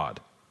by God.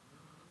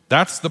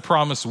 That's the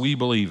promise we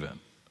believe in,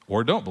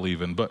 or don't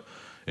believe in, but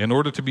in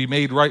order to be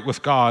made right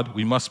with God,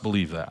 we must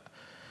believe that.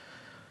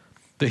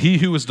 That he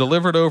who was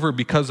delivered over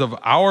because of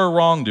our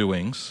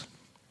wrongdoings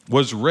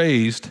was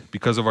raised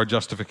because of our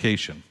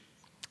justification.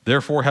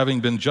 Therefore,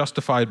 having been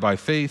justified by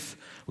faith,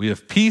 we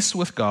have peace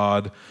with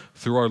God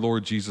through our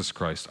Lord Jesus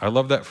Christ. I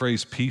love that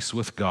phrase, peace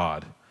with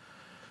God.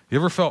 You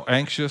ever felt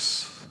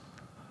anxious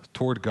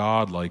toward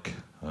God, like,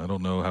 I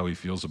don't know how he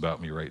feels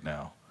about me right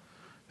now?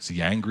 Is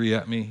he angry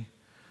at me?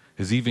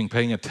 Is he even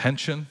paying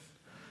attention?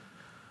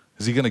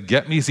 Is he going to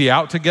get me? Is he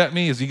out to get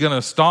me? Is he going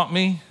to stomp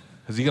me?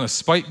 Is he going to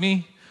spite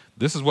me?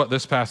 This is what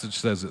this passage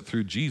says, that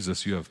through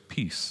Jesus you have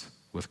peace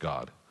with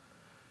God.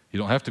 You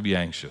don't have to be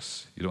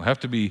anxious. You don't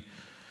have to be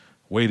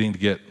waiting to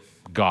get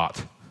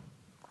got.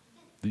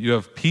 You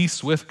have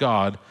peace with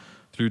God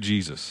through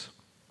Jesus.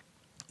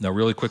 Now,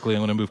 really quickly, I'm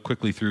going to move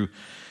quickly through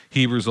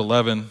Hebrews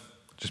 11,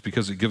 just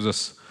because it gives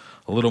us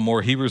a little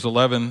more. Hebrews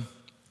 11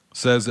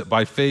 says that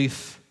by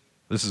faith,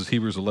 this is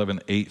Hebrews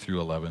 11, 8 through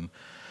 11.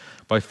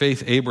 By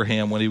faith,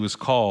 Abraham, when he was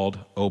called,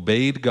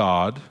 obeyed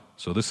God.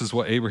 So this is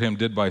what Abraham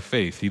did by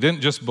faith. He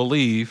didn't just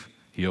believe,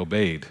 he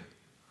obeyed.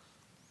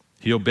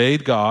 He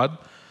obeyed God,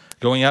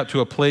 going out to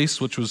a place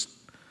which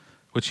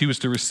he was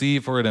to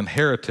receive for an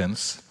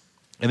inheritance,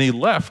 and he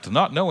left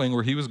not knowing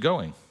where he was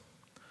going.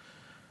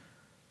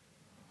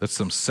 That's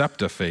some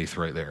SEPTA faith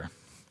right there.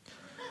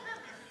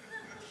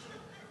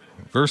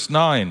 Verse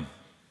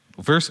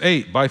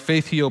 8, by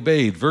faith he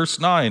obeyed. Verse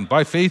 9,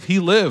 by faith he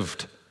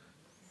lived.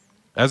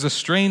 as a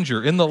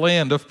stranger in the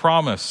land of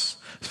promise.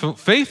 So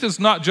faith is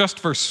not just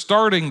for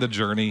starting the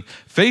journey.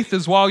 Faith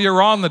is while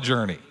you're on the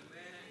journey.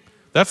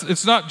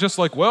 It's not just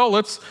like, well,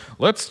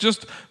 let's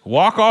just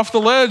walk off the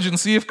ledge and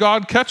see if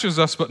God catches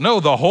us. But no,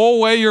 the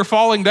whole way you're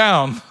falling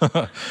down,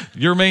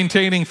 you're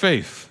maintaining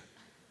faith.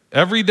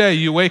 Every day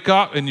you wake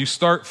up and you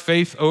start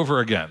faith over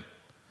again.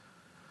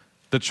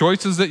 The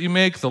choices that you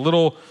make, the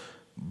little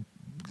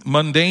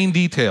mundane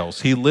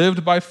details. He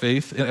lived by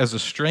faith as a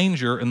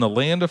stranger in the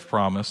land of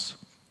promise,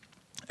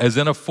 as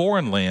in a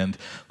foreign land,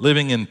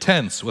 living in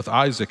tents with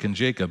Isaac and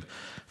Jacob,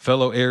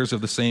 fellow heirs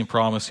of the same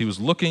promise. He was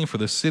looking for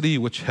the city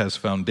which has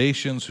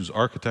foundations, whose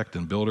architect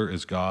and builder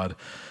is God.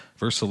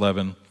 Verse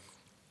 11,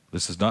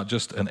 this is not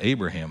just an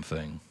Abraham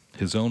thing.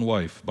 His own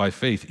wife, by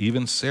faith,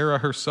 even Sarah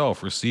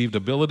herself, received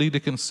ability to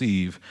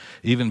conceive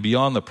even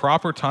beyond the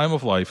proper time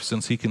of life,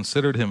 since he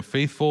considered him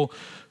faithful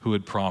who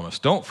had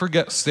promised. Don't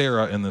forget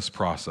Sarah in this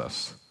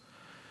process.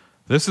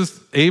 This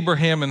is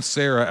Abraham and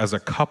Sarah as a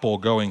couple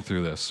going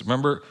through this.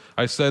 Remember,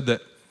 I said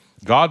that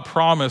God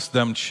promised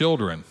them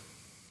children,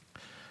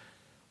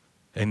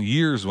 and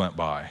years went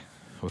by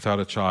without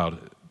a child.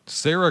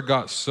 Sarah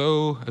got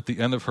so at the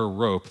end of her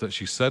rope that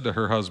she said to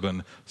her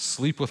husband,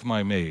 sleep with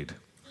my maid.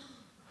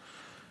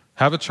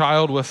 Have a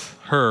child with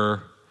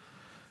her,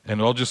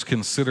 and I'll just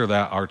consider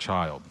that our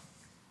child.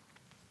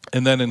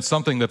 And then in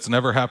something that's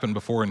never happened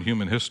before in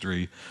human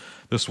history,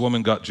 this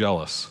woman got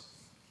jealous.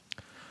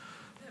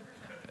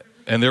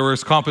 And there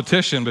was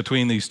competition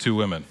between these two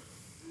women.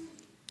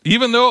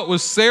 Even though it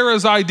was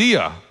Sarah's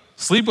idea,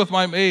 sleep with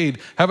my maid,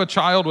 have a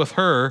child with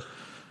her,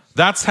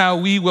 that's how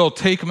we will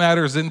take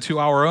matters into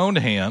our own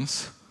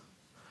hands,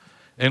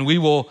 and we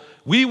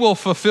will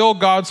fulfill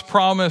God's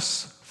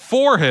promise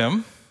for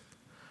him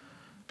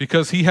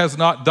because he has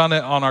not done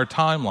it on our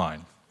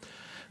timeline.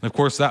 And of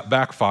course, that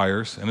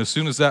backfires, and as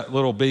soon as that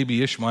little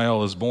baby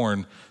Ishmael is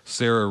born,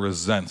 Sarah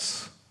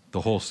resents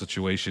the whole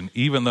situation,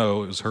 even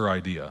though it was her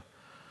idea.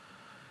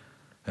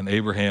 And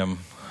Abraham,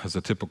 as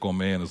a typical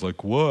man, is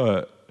like,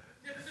 what?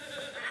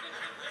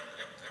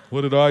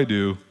 What did I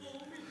do?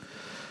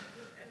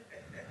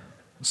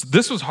 So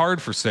this was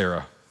hard for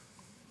Sarah.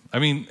 I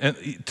mean,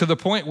 to the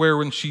point where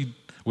when she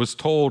was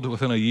told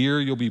within a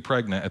year you'll be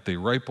pregnant at the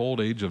ripe old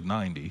age of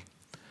 90,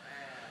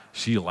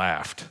 she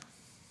laughed.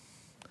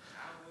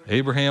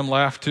 Abraham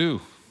laughed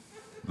too.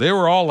 They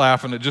were all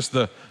laughing at just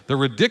the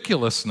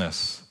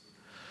ridiculousness.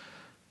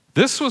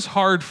 This was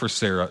hard for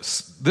Sarah.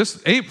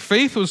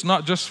 Faith was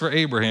not just for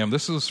Abraham.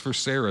 This was for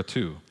Sarah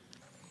too.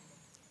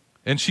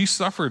 And she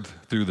suffered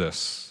through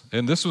this.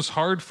 And this was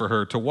hard for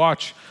her to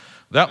watch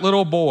that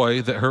little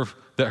boy that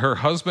her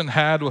husband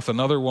had with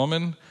another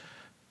woman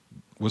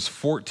was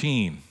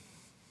 14.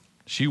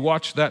 She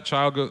watched that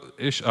child go,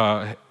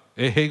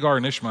 Hagar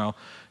and Ishmael,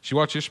 she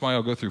watched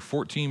Ishmael go through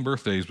 14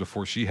 birthdays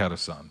before she had a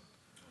son.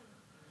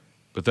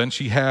 But then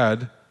she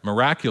had,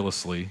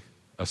 miraculously,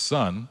 a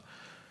son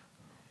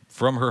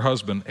from her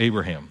husband,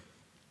 Abraham.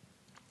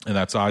 And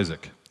that's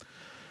Isaac.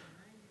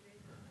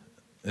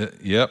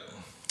 Yep.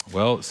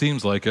 Well, it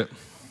seems like it.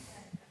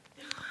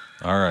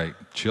 All right,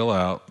 chill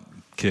out,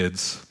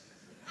 kids.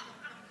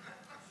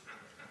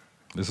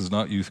 This is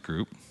not youth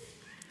group.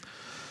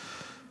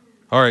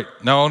 All right,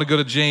 now I want to go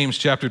to James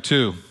chapter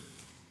 2.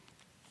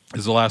 This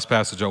is the last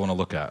passage I want to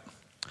look at.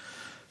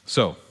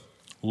 So,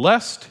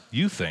 lest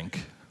you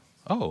think,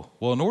 oh,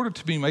 well, in order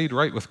to be made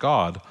right with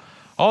God,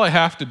 all I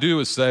have to do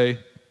is say,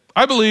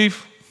 I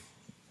believe.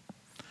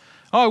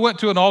 Oh, I went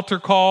to an altar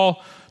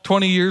call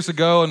 20 years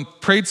ago and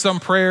prayed some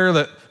prayer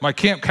that my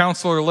camp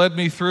counselor led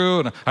me through,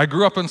 and I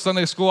grew up in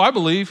Sunday school. I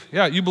believe.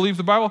 Yeah, you believe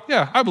the Bible?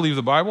 Yeah, I believe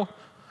the Bible.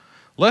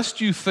 Lest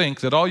you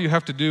think that all you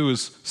have to do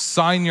is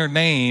sign your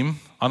name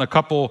on a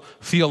couple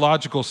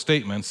theological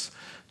statements,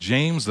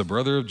 James, the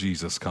brother of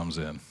Jesus, comes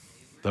in.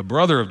 The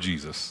brother of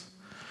Jesus.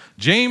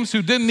 James,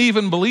 who didn't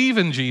even believe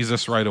in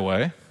Jesus right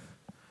away.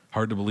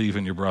 Hard to believe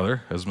in your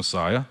brother as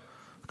Messiah.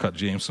 Cut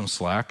James some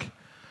slack.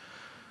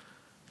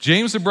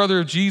 James, the brother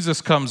of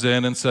Jesus, comes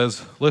in and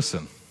says,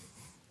 listen,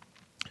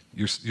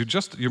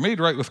 you're made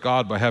right with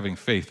God by having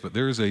faith, but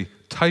there is a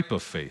type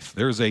of faith.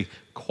 There is a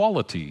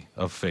quality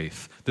of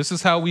faith. This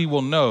is how we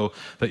will know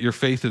that your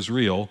faith is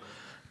real,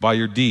 by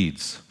your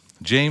deeds.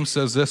 James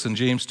says this in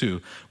James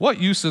 2. What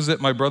use is it,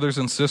 my brothers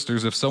and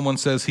sisters, if someone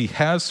says he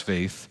has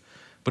faith,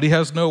 but he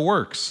has no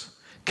works?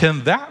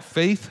 Can that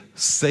faith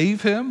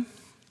save him?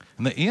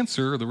 And the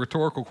answer, the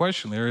rhetorical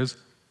question there is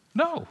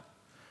no.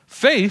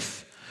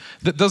 Faith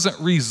that doesn't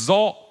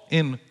result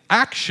in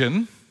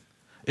action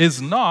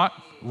is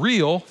not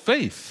real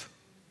faith.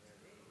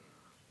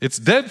 It's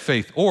dead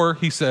faith, or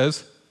he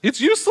says,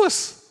 it's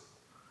useless.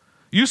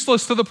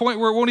 Useless to the point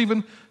where it won't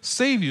even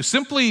save you.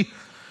 Simply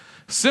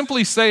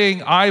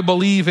saying, I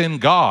believe in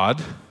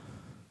God.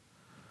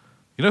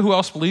 You know who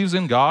else believes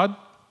in God?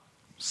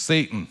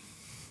 Satan.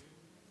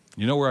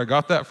 You know where I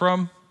got that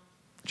from?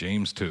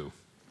 James 2.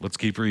 Let's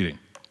keep reading.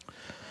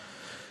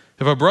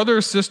 If a brother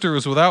or sister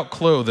is without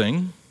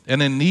clothing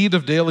and in need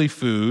of daily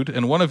food,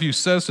 and one of you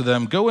says to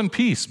them, go in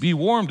peace, be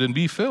warmed and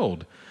be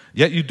filled,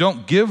 yet you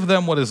don't give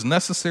them what is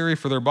necessary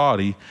for their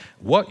body.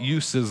 What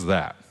use is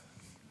that?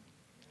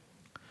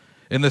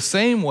 In the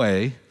same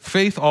way,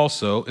 faith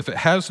also, if it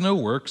has no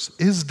works,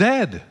 is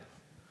dead.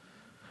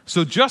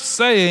 So just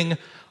saying,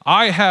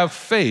 I have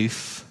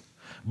faith,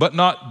 but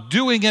not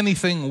doing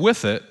anything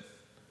with it,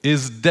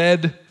 is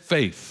dead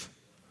faith.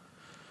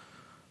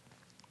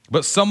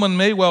 But someone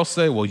may well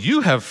say, well,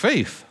 you have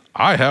faith,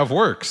 I have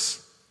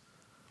works.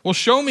 Well,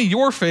 show me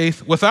your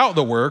faith without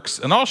the works,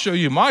 and I'll show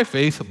you my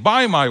faith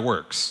by my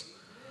works.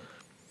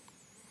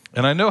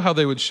 And I know how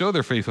they would show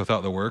their faith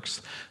without the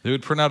works. They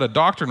would print out a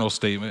doctrinal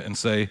statement and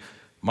say,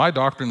 my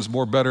doctrine's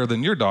more better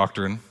than your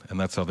doctrine, and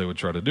that's how they would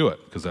try to do it,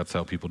 because that's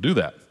how people do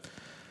that.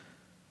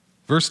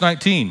 Verse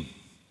 19,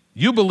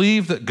 you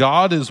believe that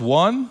God is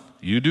one,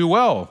 you do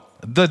well.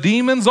 The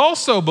demons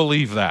also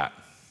believe that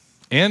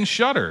and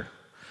shudder.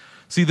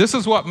 See, this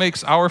is what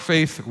makes our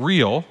faith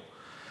real,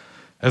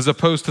 as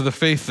opposed to the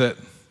faith that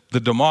the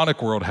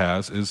demonic world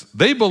has, is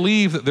they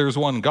believe that there's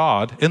one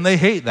God, and they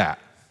hate that.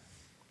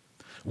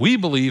 We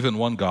believe in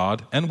one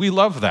God, and we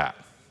love that.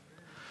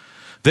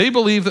 They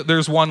believe that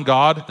there's one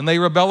God, and they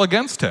rebel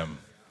against him.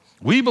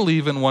 We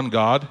believe in one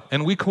God,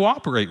 and we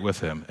cooperate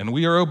with him, and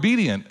we are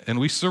obedient, and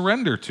we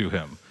surrender to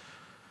him.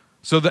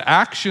 So the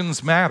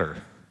actions matter.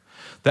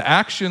 The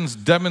actions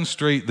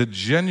demonstrate the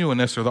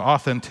genuineness or the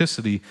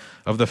authenticity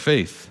of the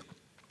faith.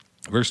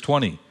 Verse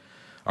 20,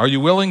 are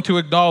you willing to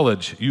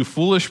acknowledge, you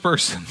foolish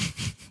person,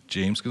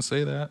 James can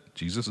say that,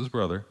 Jesus'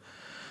 brother,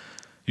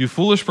 you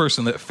foolish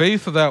person, that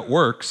faith without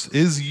works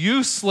is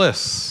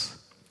useless.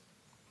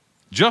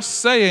 Just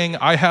saying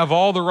I have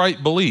all the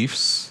right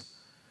beliefs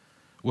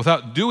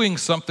without doing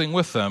something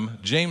with them,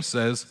 James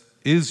says,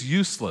 is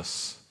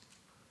useless.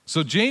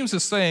 So James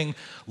is saying,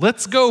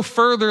 let's go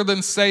further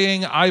than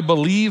saying I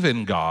believe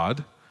in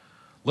God.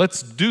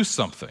 Let's do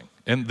something.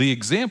 And the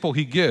example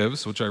he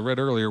gives, which I read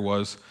earlier,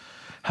 was,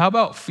 how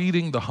about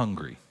feeding the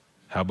hungry?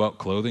 How about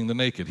clothing the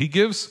naked? He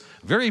gives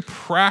very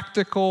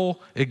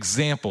practical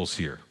examples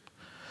here.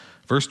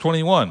 Verse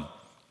 21,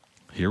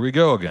 here we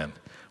go again.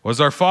 Was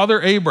our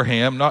father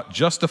Abraham not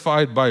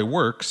justified by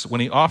works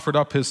when he offered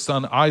up his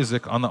son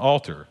Isaac on the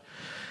altar?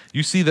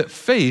 You see that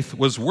faith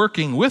was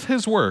working with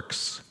his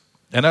works,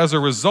 and as a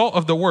result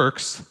of the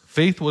works,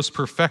 faith was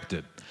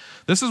perfected.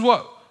 This is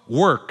what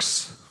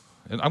works,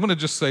 and I'm going to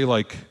just say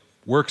like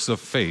works of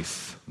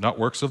faith, not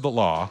works of the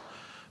law.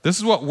 This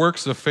is what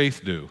works of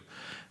faith do.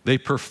 They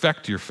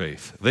perfect your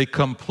faith. They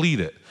complete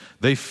it.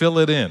 They fill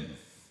it in.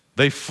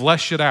 They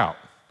flesh it out.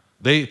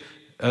 They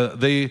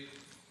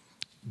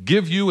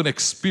give you an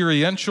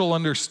experiential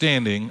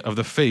understanding of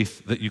the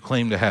faith that you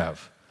claim to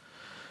have.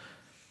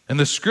 And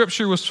the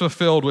scripture was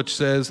fulfilled, which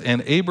says,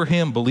 and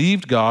Abraham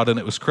believed God, and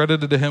it was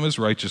credited to him as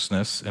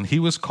righteousness, and he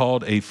was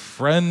called a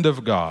friend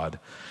of God.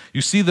 You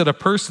see that a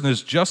person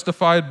is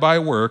justified by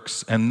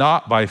works and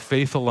not by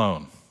faith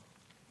alone.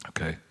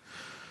 Okay.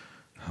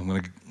 I'm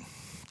going to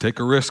take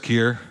a risk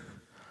here.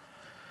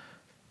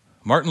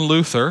 Martin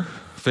Luther,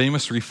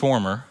 famous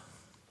reformer,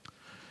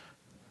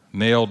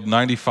 nailed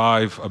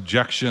 95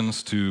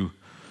 objections to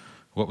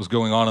what was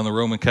going on in the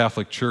Roman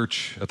Catholic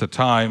Church at the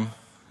time.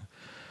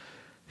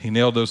 He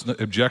nailed those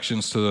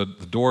objections to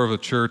the door of the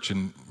church,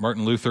 and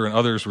Martin Luther and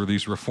others were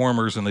these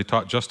reformers, and they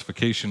taught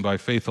justification by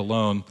faith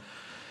alone.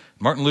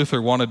 Martin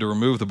Luther wanted to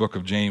remove the book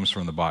of James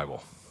from the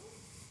Bible.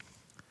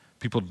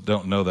 People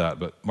don't know that,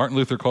 but Martin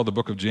Luther called the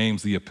book of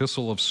James the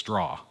epistle of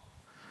straw.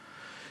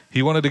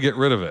 He wanted to get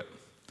rid of it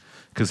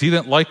because he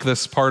didn't like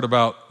this part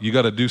about you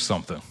got to do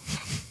something.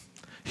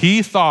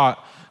 He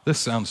thought this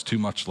sounds too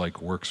much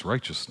like works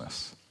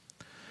righteousness.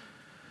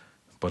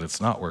 But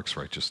it's not works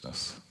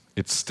righteousness.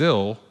 It's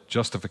still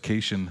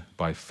justification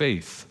by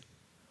faith.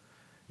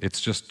 It's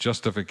just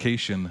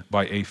justification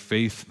by a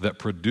faith that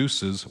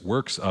produces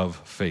works of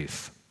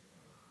faith.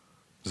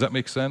 Does that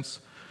make sense?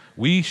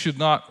 We should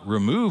not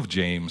remove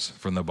James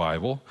from the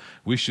Bible.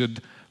 We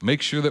should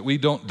make sure that we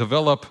don't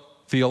develop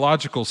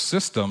theological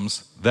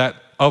systems that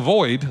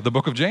avoid the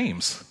book of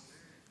James.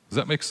 Does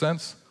that make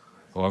sense?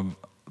 Well,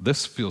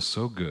 this feels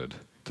so good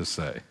to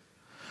say.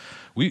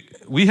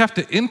 We have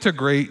to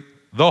integrate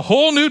the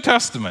whole New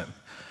Testament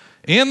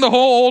and the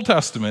whole Old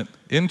Testament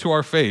into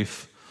our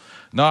faith,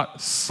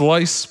 not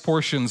slice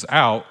portions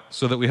out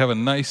so that we have a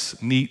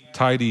nice, neat,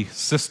 tidy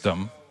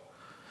system.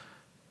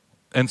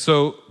 And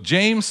so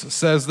James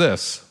says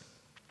this,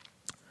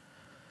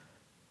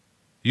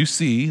 you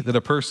see that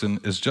a person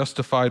is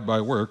justified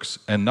by works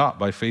and not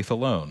by faith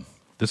alone.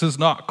 This is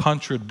not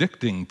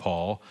contradicting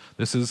Paul.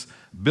 This is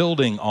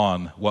building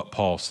on what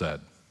Paul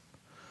said.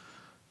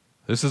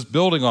 This is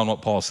building on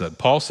what Paul said.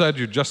 Paul said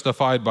you're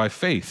justified by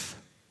faith.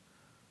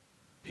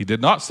 He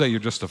did not say you're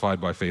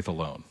justified by faith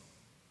alone.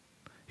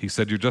 He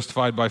said you're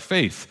justified by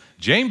faith.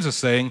 James is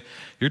saying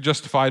you're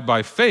justified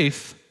by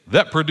faith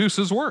that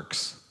produces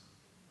works.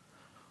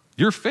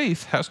 Your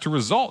faith has to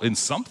result in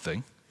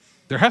something.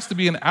 There has to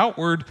be an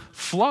outward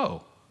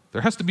flow.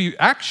 There has to be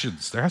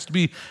actions. There has to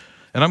be,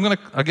 and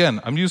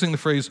I'm using the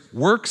phrase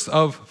works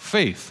of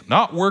faith,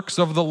 not works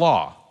of the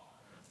law.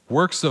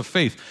 Works of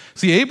faith.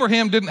 See,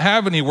 Abraham didn't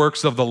have any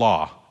works of the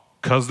law.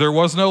 Because there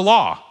was no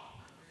law.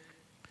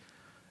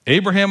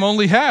 Abraham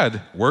only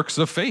had works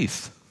of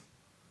faith.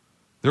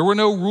 There were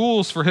no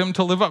rules for him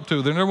to live up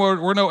to. There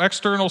were no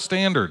external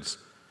standards.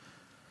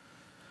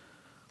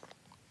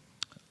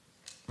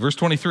 Verse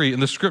 25. In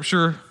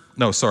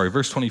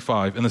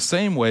the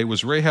same way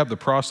was Rahab the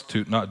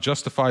prostitute not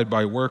justified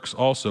by works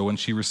also when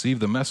she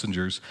received the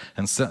messengers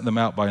and sent them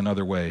out by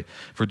another way?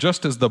 For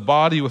just as the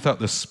body without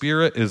the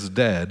spirit is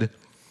dead,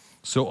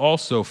 so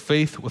also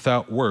faith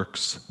without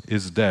works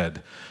is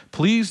dead.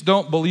 Please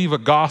don't believe a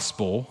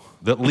gospel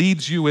that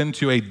leads you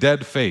into a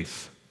dead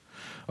faith.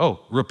 Oh,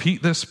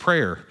 repeat this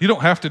prayer. You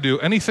don't have to do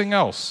anything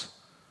else.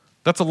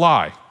 That's a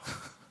lie.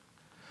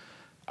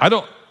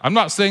 I'm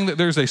not saying that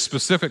there's a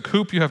specific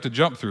hoop you have to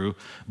jump through,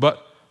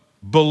 but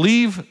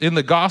believe in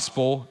the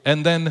gospel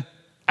and then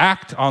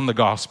act on the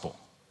gospel.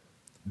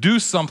 Do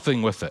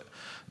something with it.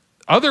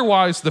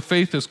 Otherwise, the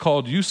faith is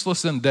called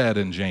useless and dead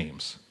in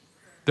James.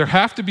 There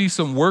have to be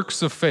some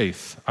works of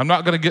faith. I'm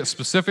not going to get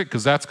specific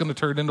because that's going to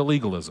turn into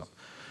legalism.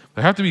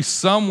 There have to be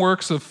some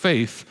works of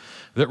faith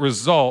that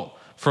result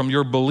from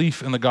your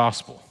belief in the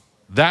gospel.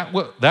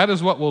 That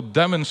is what will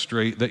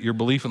demonstrate that your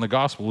belief in the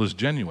gospel is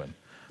genuine.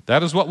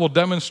 That is what will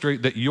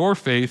demonstrate that your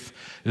faith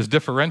is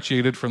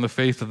differentiated from the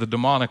faith of the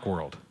demonic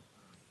world.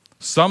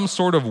 Some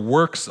sort of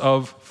works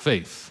of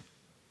faith.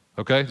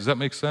 Okay, does that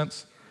make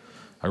sense?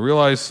 I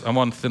realize I'm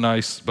on thin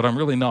ice, but I'm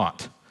really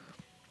not.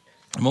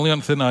 I'm only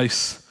on thin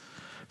ice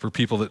for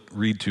people that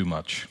read too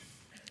much.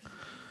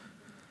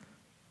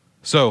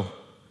 So,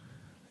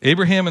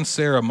 Abraham and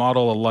Sarah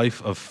model a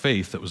life of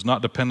faith that was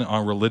not dependent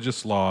on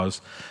religious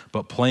laws,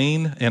 but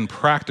plain and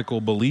practical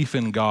belief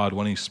in God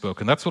when he spoke.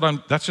 And that's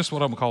just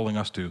what I'm calling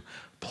us to.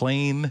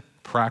 Plain,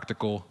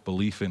 practical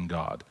belief in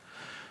God.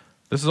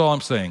 This is all I'm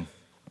saying.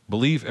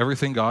 Believe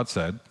everything God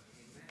said,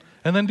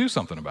 and then do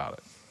something about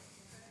it.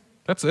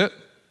 That's it.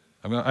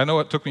 I mean, I know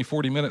it took me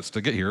 40 minutes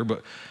to get here,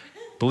 but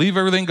believe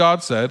everything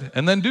God said,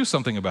 and then do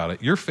something about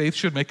it. Your faith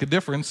should make a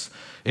difference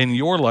in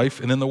your life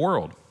and in the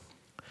world.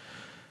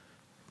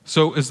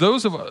 So as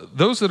those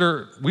that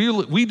are,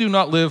 we do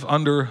not live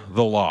under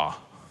the law,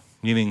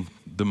 meaning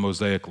the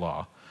Mosaic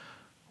law.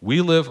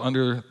 We live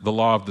under the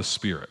law of the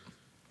Spirit.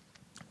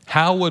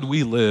 How would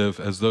we live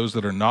as those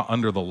that are not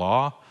under the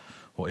law?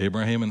 Well,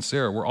 Abraham and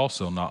Sarah were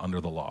also not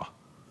under the law.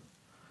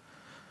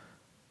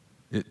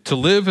 To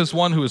live as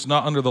one who is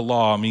not under the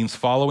law means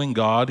following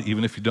God,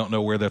 even if you don't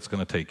know where that's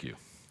going to take you.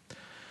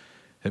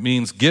 It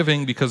means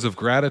giving because of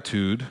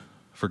gratitude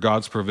for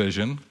God's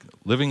provision.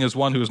 Living as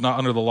one who is not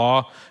under the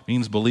law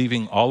means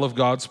believing all of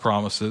God's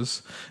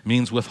promises,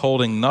 means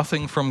withholding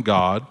nothing from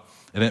God,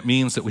 and it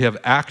means that we have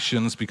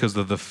actions because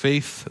of the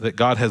faith that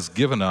God has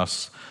given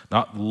us,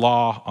 not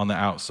law on the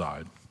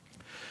outside.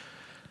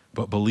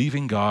 But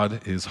believing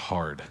God is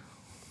hard.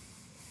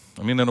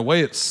 I mean, in a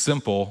way, it's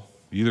simple.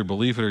 You either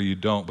believe it or you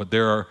don't, but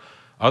there are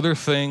other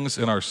things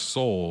in our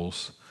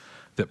souls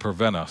that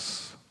prevent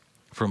us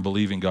from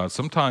believing God.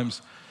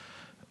 Sometimes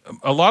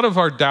a lot of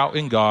our doubt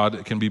in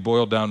God can be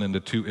boiled down into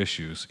two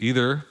issues.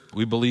 Either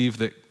we believe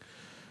that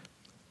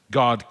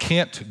God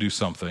can't do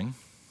something,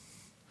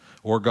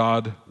 or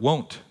God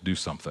won't do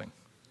something.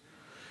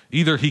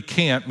 Either he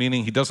can't,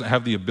 meaning he doesn't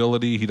have the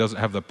ability, he doesn't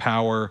have the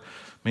power.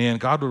 Man,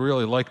 God would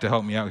really like to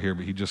help me out here,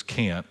 but he just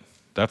can't.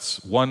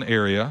 That's one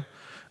area.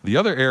 The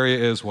other area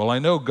is, well, I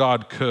know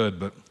God could,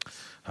 but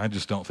I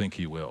just don't think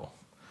he will.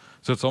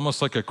 So it's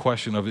almost like a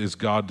question of, is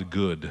God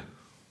good?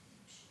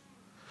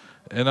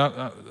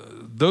 And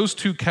those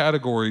two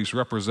categories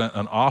represent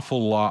an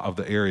awful lot of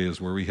the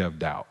areas where we have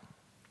doubt.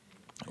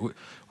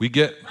 We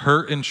get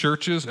hurt in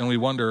churches and we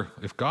wonder,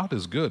 if God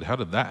is good, how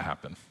did that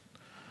happen?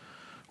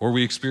 Or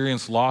we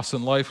experience loss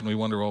in life and we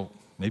wonder, well,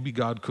 maybe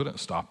God couldn't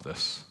stop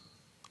this.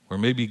 Or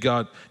maybe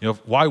God,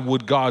 why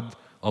would God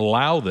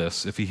allow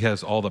this if he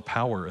has all the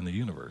power in the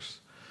universe?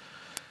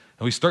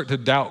 And we start to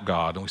doubt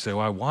God and we say,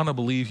 well, I want to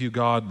believe you,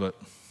 God, but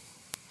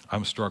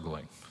I'm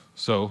struggling.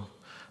 So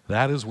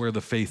that is where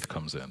the faith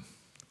comes in.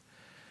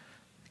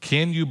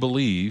 Can you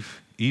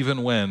believe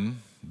even when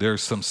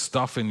there's some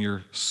stuff in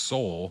your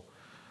soul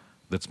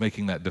that's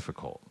making that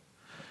difficult?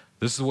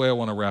 This is the way I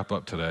want to wrap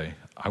up today.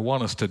 I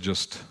want us to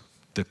just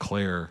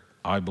declare,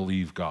 I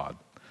believe God.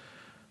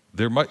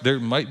 There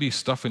might be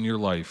stuff in your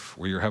life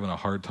where you're having a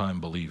hard time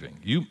believing.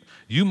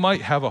 You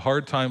might have a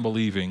hard time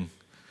believing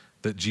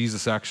that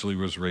Jesus actually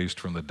was raised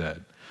from the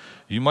dead.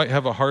 You might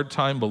have a hard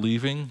time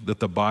believing that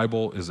the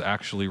Bible is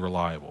actually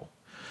reliable.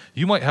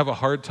 You might have a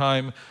hard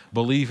time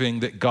believing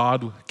that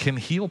God can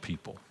heal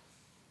people.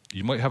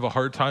 You might have a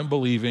hard time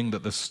believing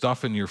that the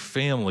stuff in your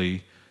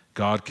family,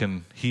 God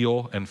can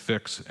heal and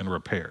fix and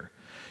repair.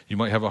 You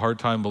might have a hard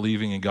time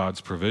believing in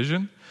God's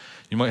provision.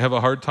 You might have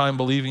a hard time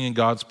believing in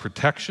God's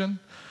protection.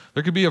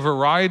 There could be a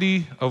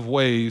variety of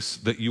ways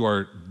that you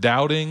are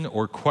doubting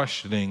or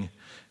questioning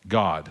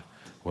God.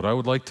 What I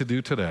would like to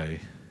do today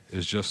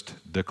is just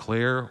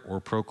declare or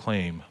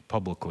proclaim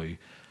publicly,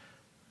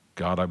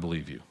 God, I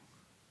believe you.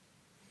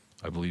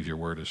 I believe your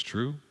word is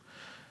true.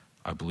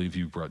 I believe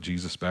you brought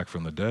Jesus back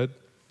from the dead.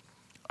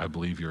 I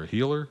believe you're a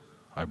healer.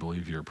 I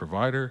believe you're a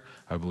provider.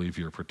 I believe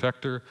you're a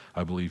protector.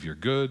 I believe you're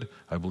good.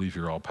 I believe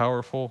you're all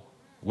powerful.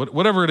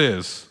 Whatever it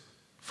is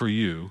for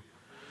you,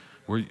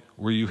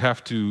 where you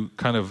have to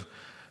kind of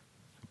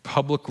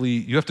publicly,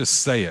 you have to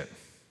say it.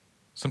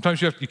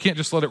 Sometimes you can't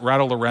just let it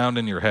rattle around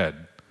in your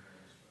head.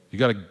 You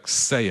got to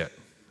say it.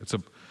 It's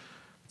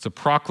a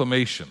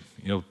proclamation.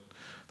 You know,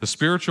 the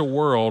spiritual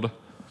world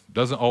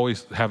doesn't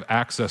always have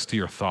access to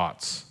your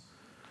thoughts.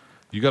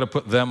 You got to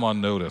put them on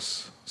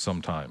notice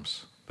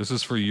sometimes. This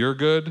is for your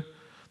good.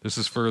 This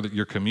is for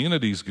your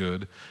community's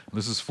good. And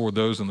this is for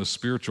those in the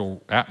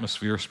spiritual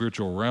atmosphere,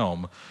 spiritual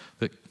realm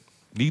that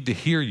need to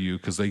hear you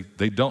because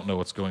they don't know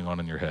what's going on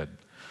in your head.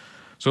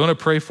 So I'm going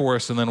to pray for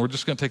us, and then we're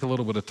just going to take a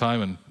little bit of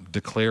time and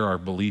declare our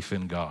belief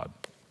in God.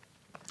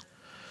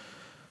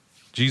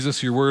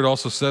 Jesus, your word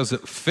also says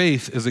that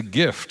faith is a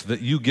gift that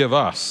you give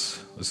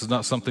us. This is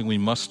not something we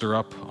muster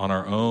up on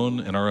our own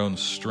in our own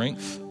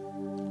strength.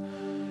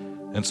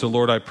 And so,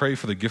 Lord, I pray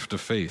for the gift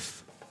of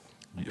faith.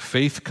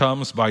 Faith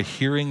comes by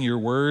hearing your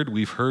word.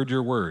 We've heard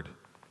your word,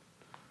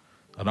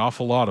 an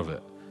awful lot of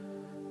it.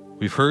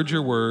 We've heard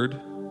your word.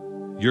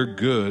 You're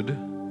good.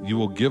 You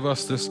will give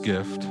us this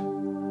gift.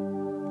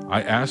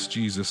 I ask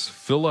Jesus,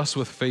 fill us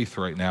with faith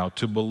right now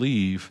to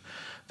believe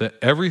that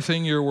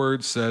everything your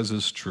word says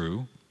is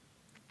true,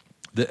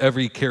 that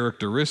every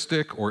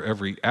characteristic or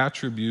every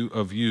attribute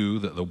of you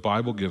that the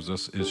Bible gives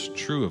us is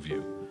true of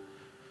you.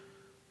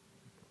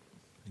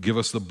 Give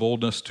us the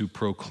boldness to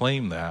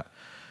proclaim that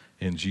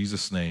in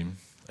Jesus' name,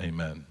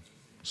 amen.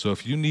 So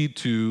if you need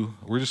to,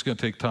 we're just going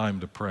to take time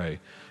to pray.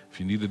 If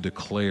you need to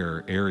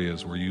declare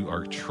areas where you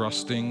are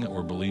trusting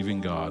or believing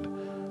God,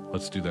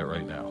 let's do that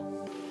right now.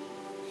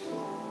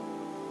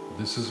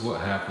 This is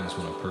what happens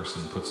when a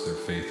person puts their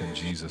faith in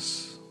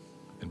Jesus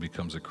and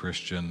becomes a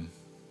Christian,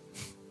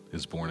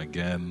 is born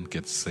again,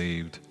 gets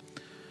saved.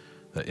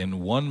 That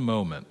in one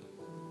moment,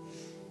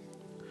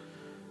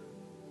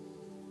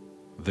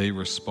 they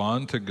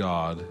respond to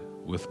God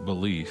with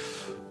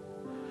belief,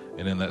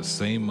 and in that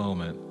same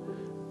moment,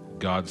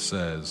 God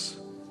says,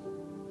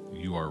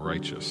 you are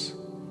righteous.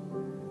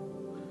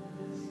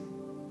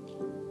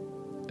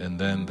 And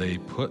then they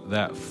put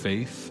that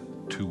faith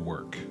to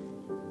work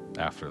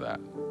after that.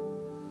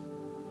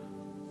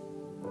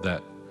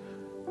 That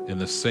in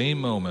the same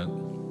moment,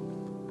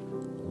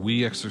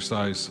 we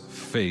exercise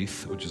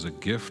faith, which is a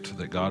gift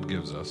that God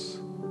gives us.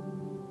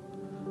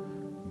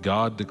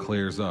 God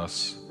declares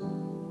us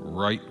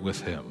right with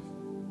him.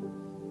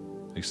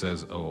 He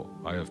says, oh,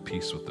 I have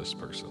peace with this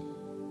person.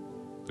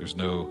 There's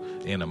no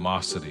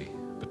animosity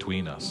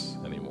between us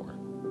anymore.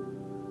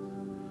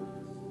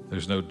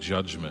 There's no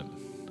judgment.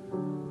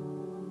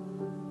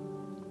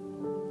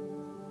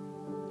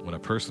 When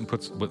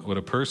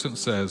a person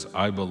says,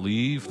 I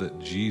believe that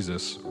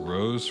Jesus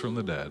rose from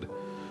the dead,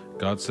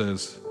 God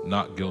says,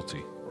 not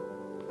guilty.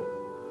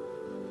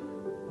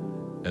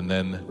 And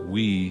then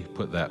we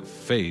put that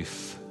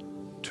faith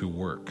to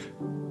work.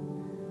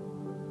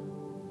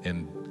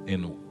 In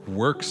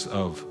works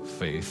of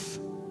faith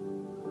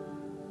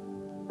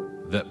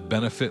that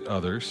benefit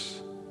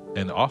others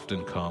and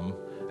often come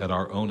at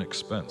our own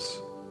expense.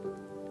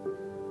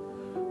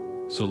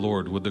 So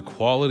Lord, would the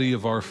quality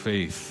of our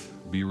faith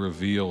be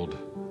revealed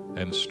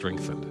and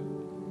strengthened?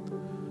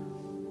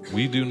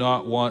 We do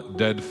not want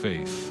dead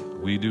faith.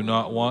 We do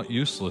not want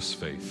useless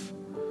faith.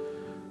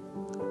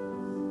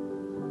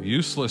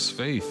 Useless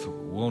faith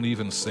won't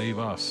even save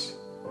us.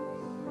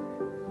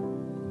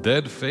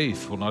 Dead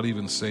faith will not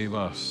even save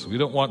us. We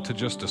don't want to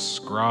just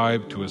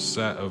ascribe to a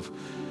set of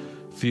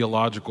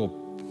theological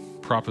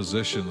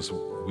propositions.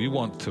 We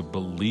want to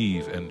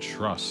believe and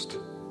trust.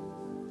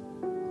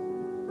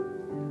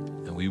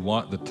 And we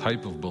want the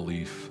type of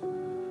belief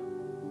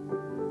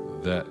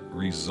that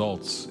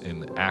results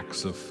in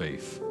acts of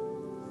faith.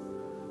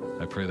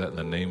 I pray that in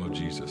the name of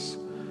Jesus.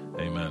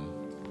 Amen.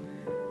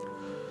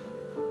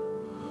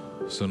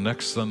 So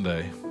next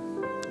Sunday,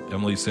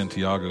 Emily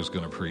Santiago is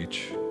going to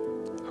preach.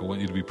 I want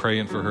you to be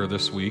praying for her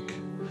this week.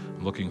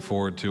 I'm looking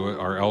forward to it.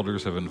 Our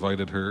elders have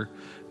invited her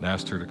and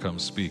asked her to come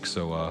speak.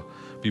 So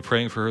be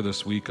praying for her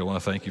this week. I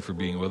want to thank you for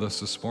being with us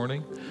this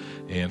morning.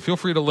 And feel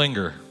free to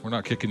linger. We're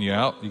not kicking you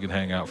out. You can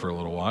hang out for a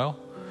little while.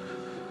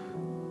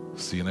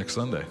 See you next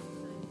Sunday.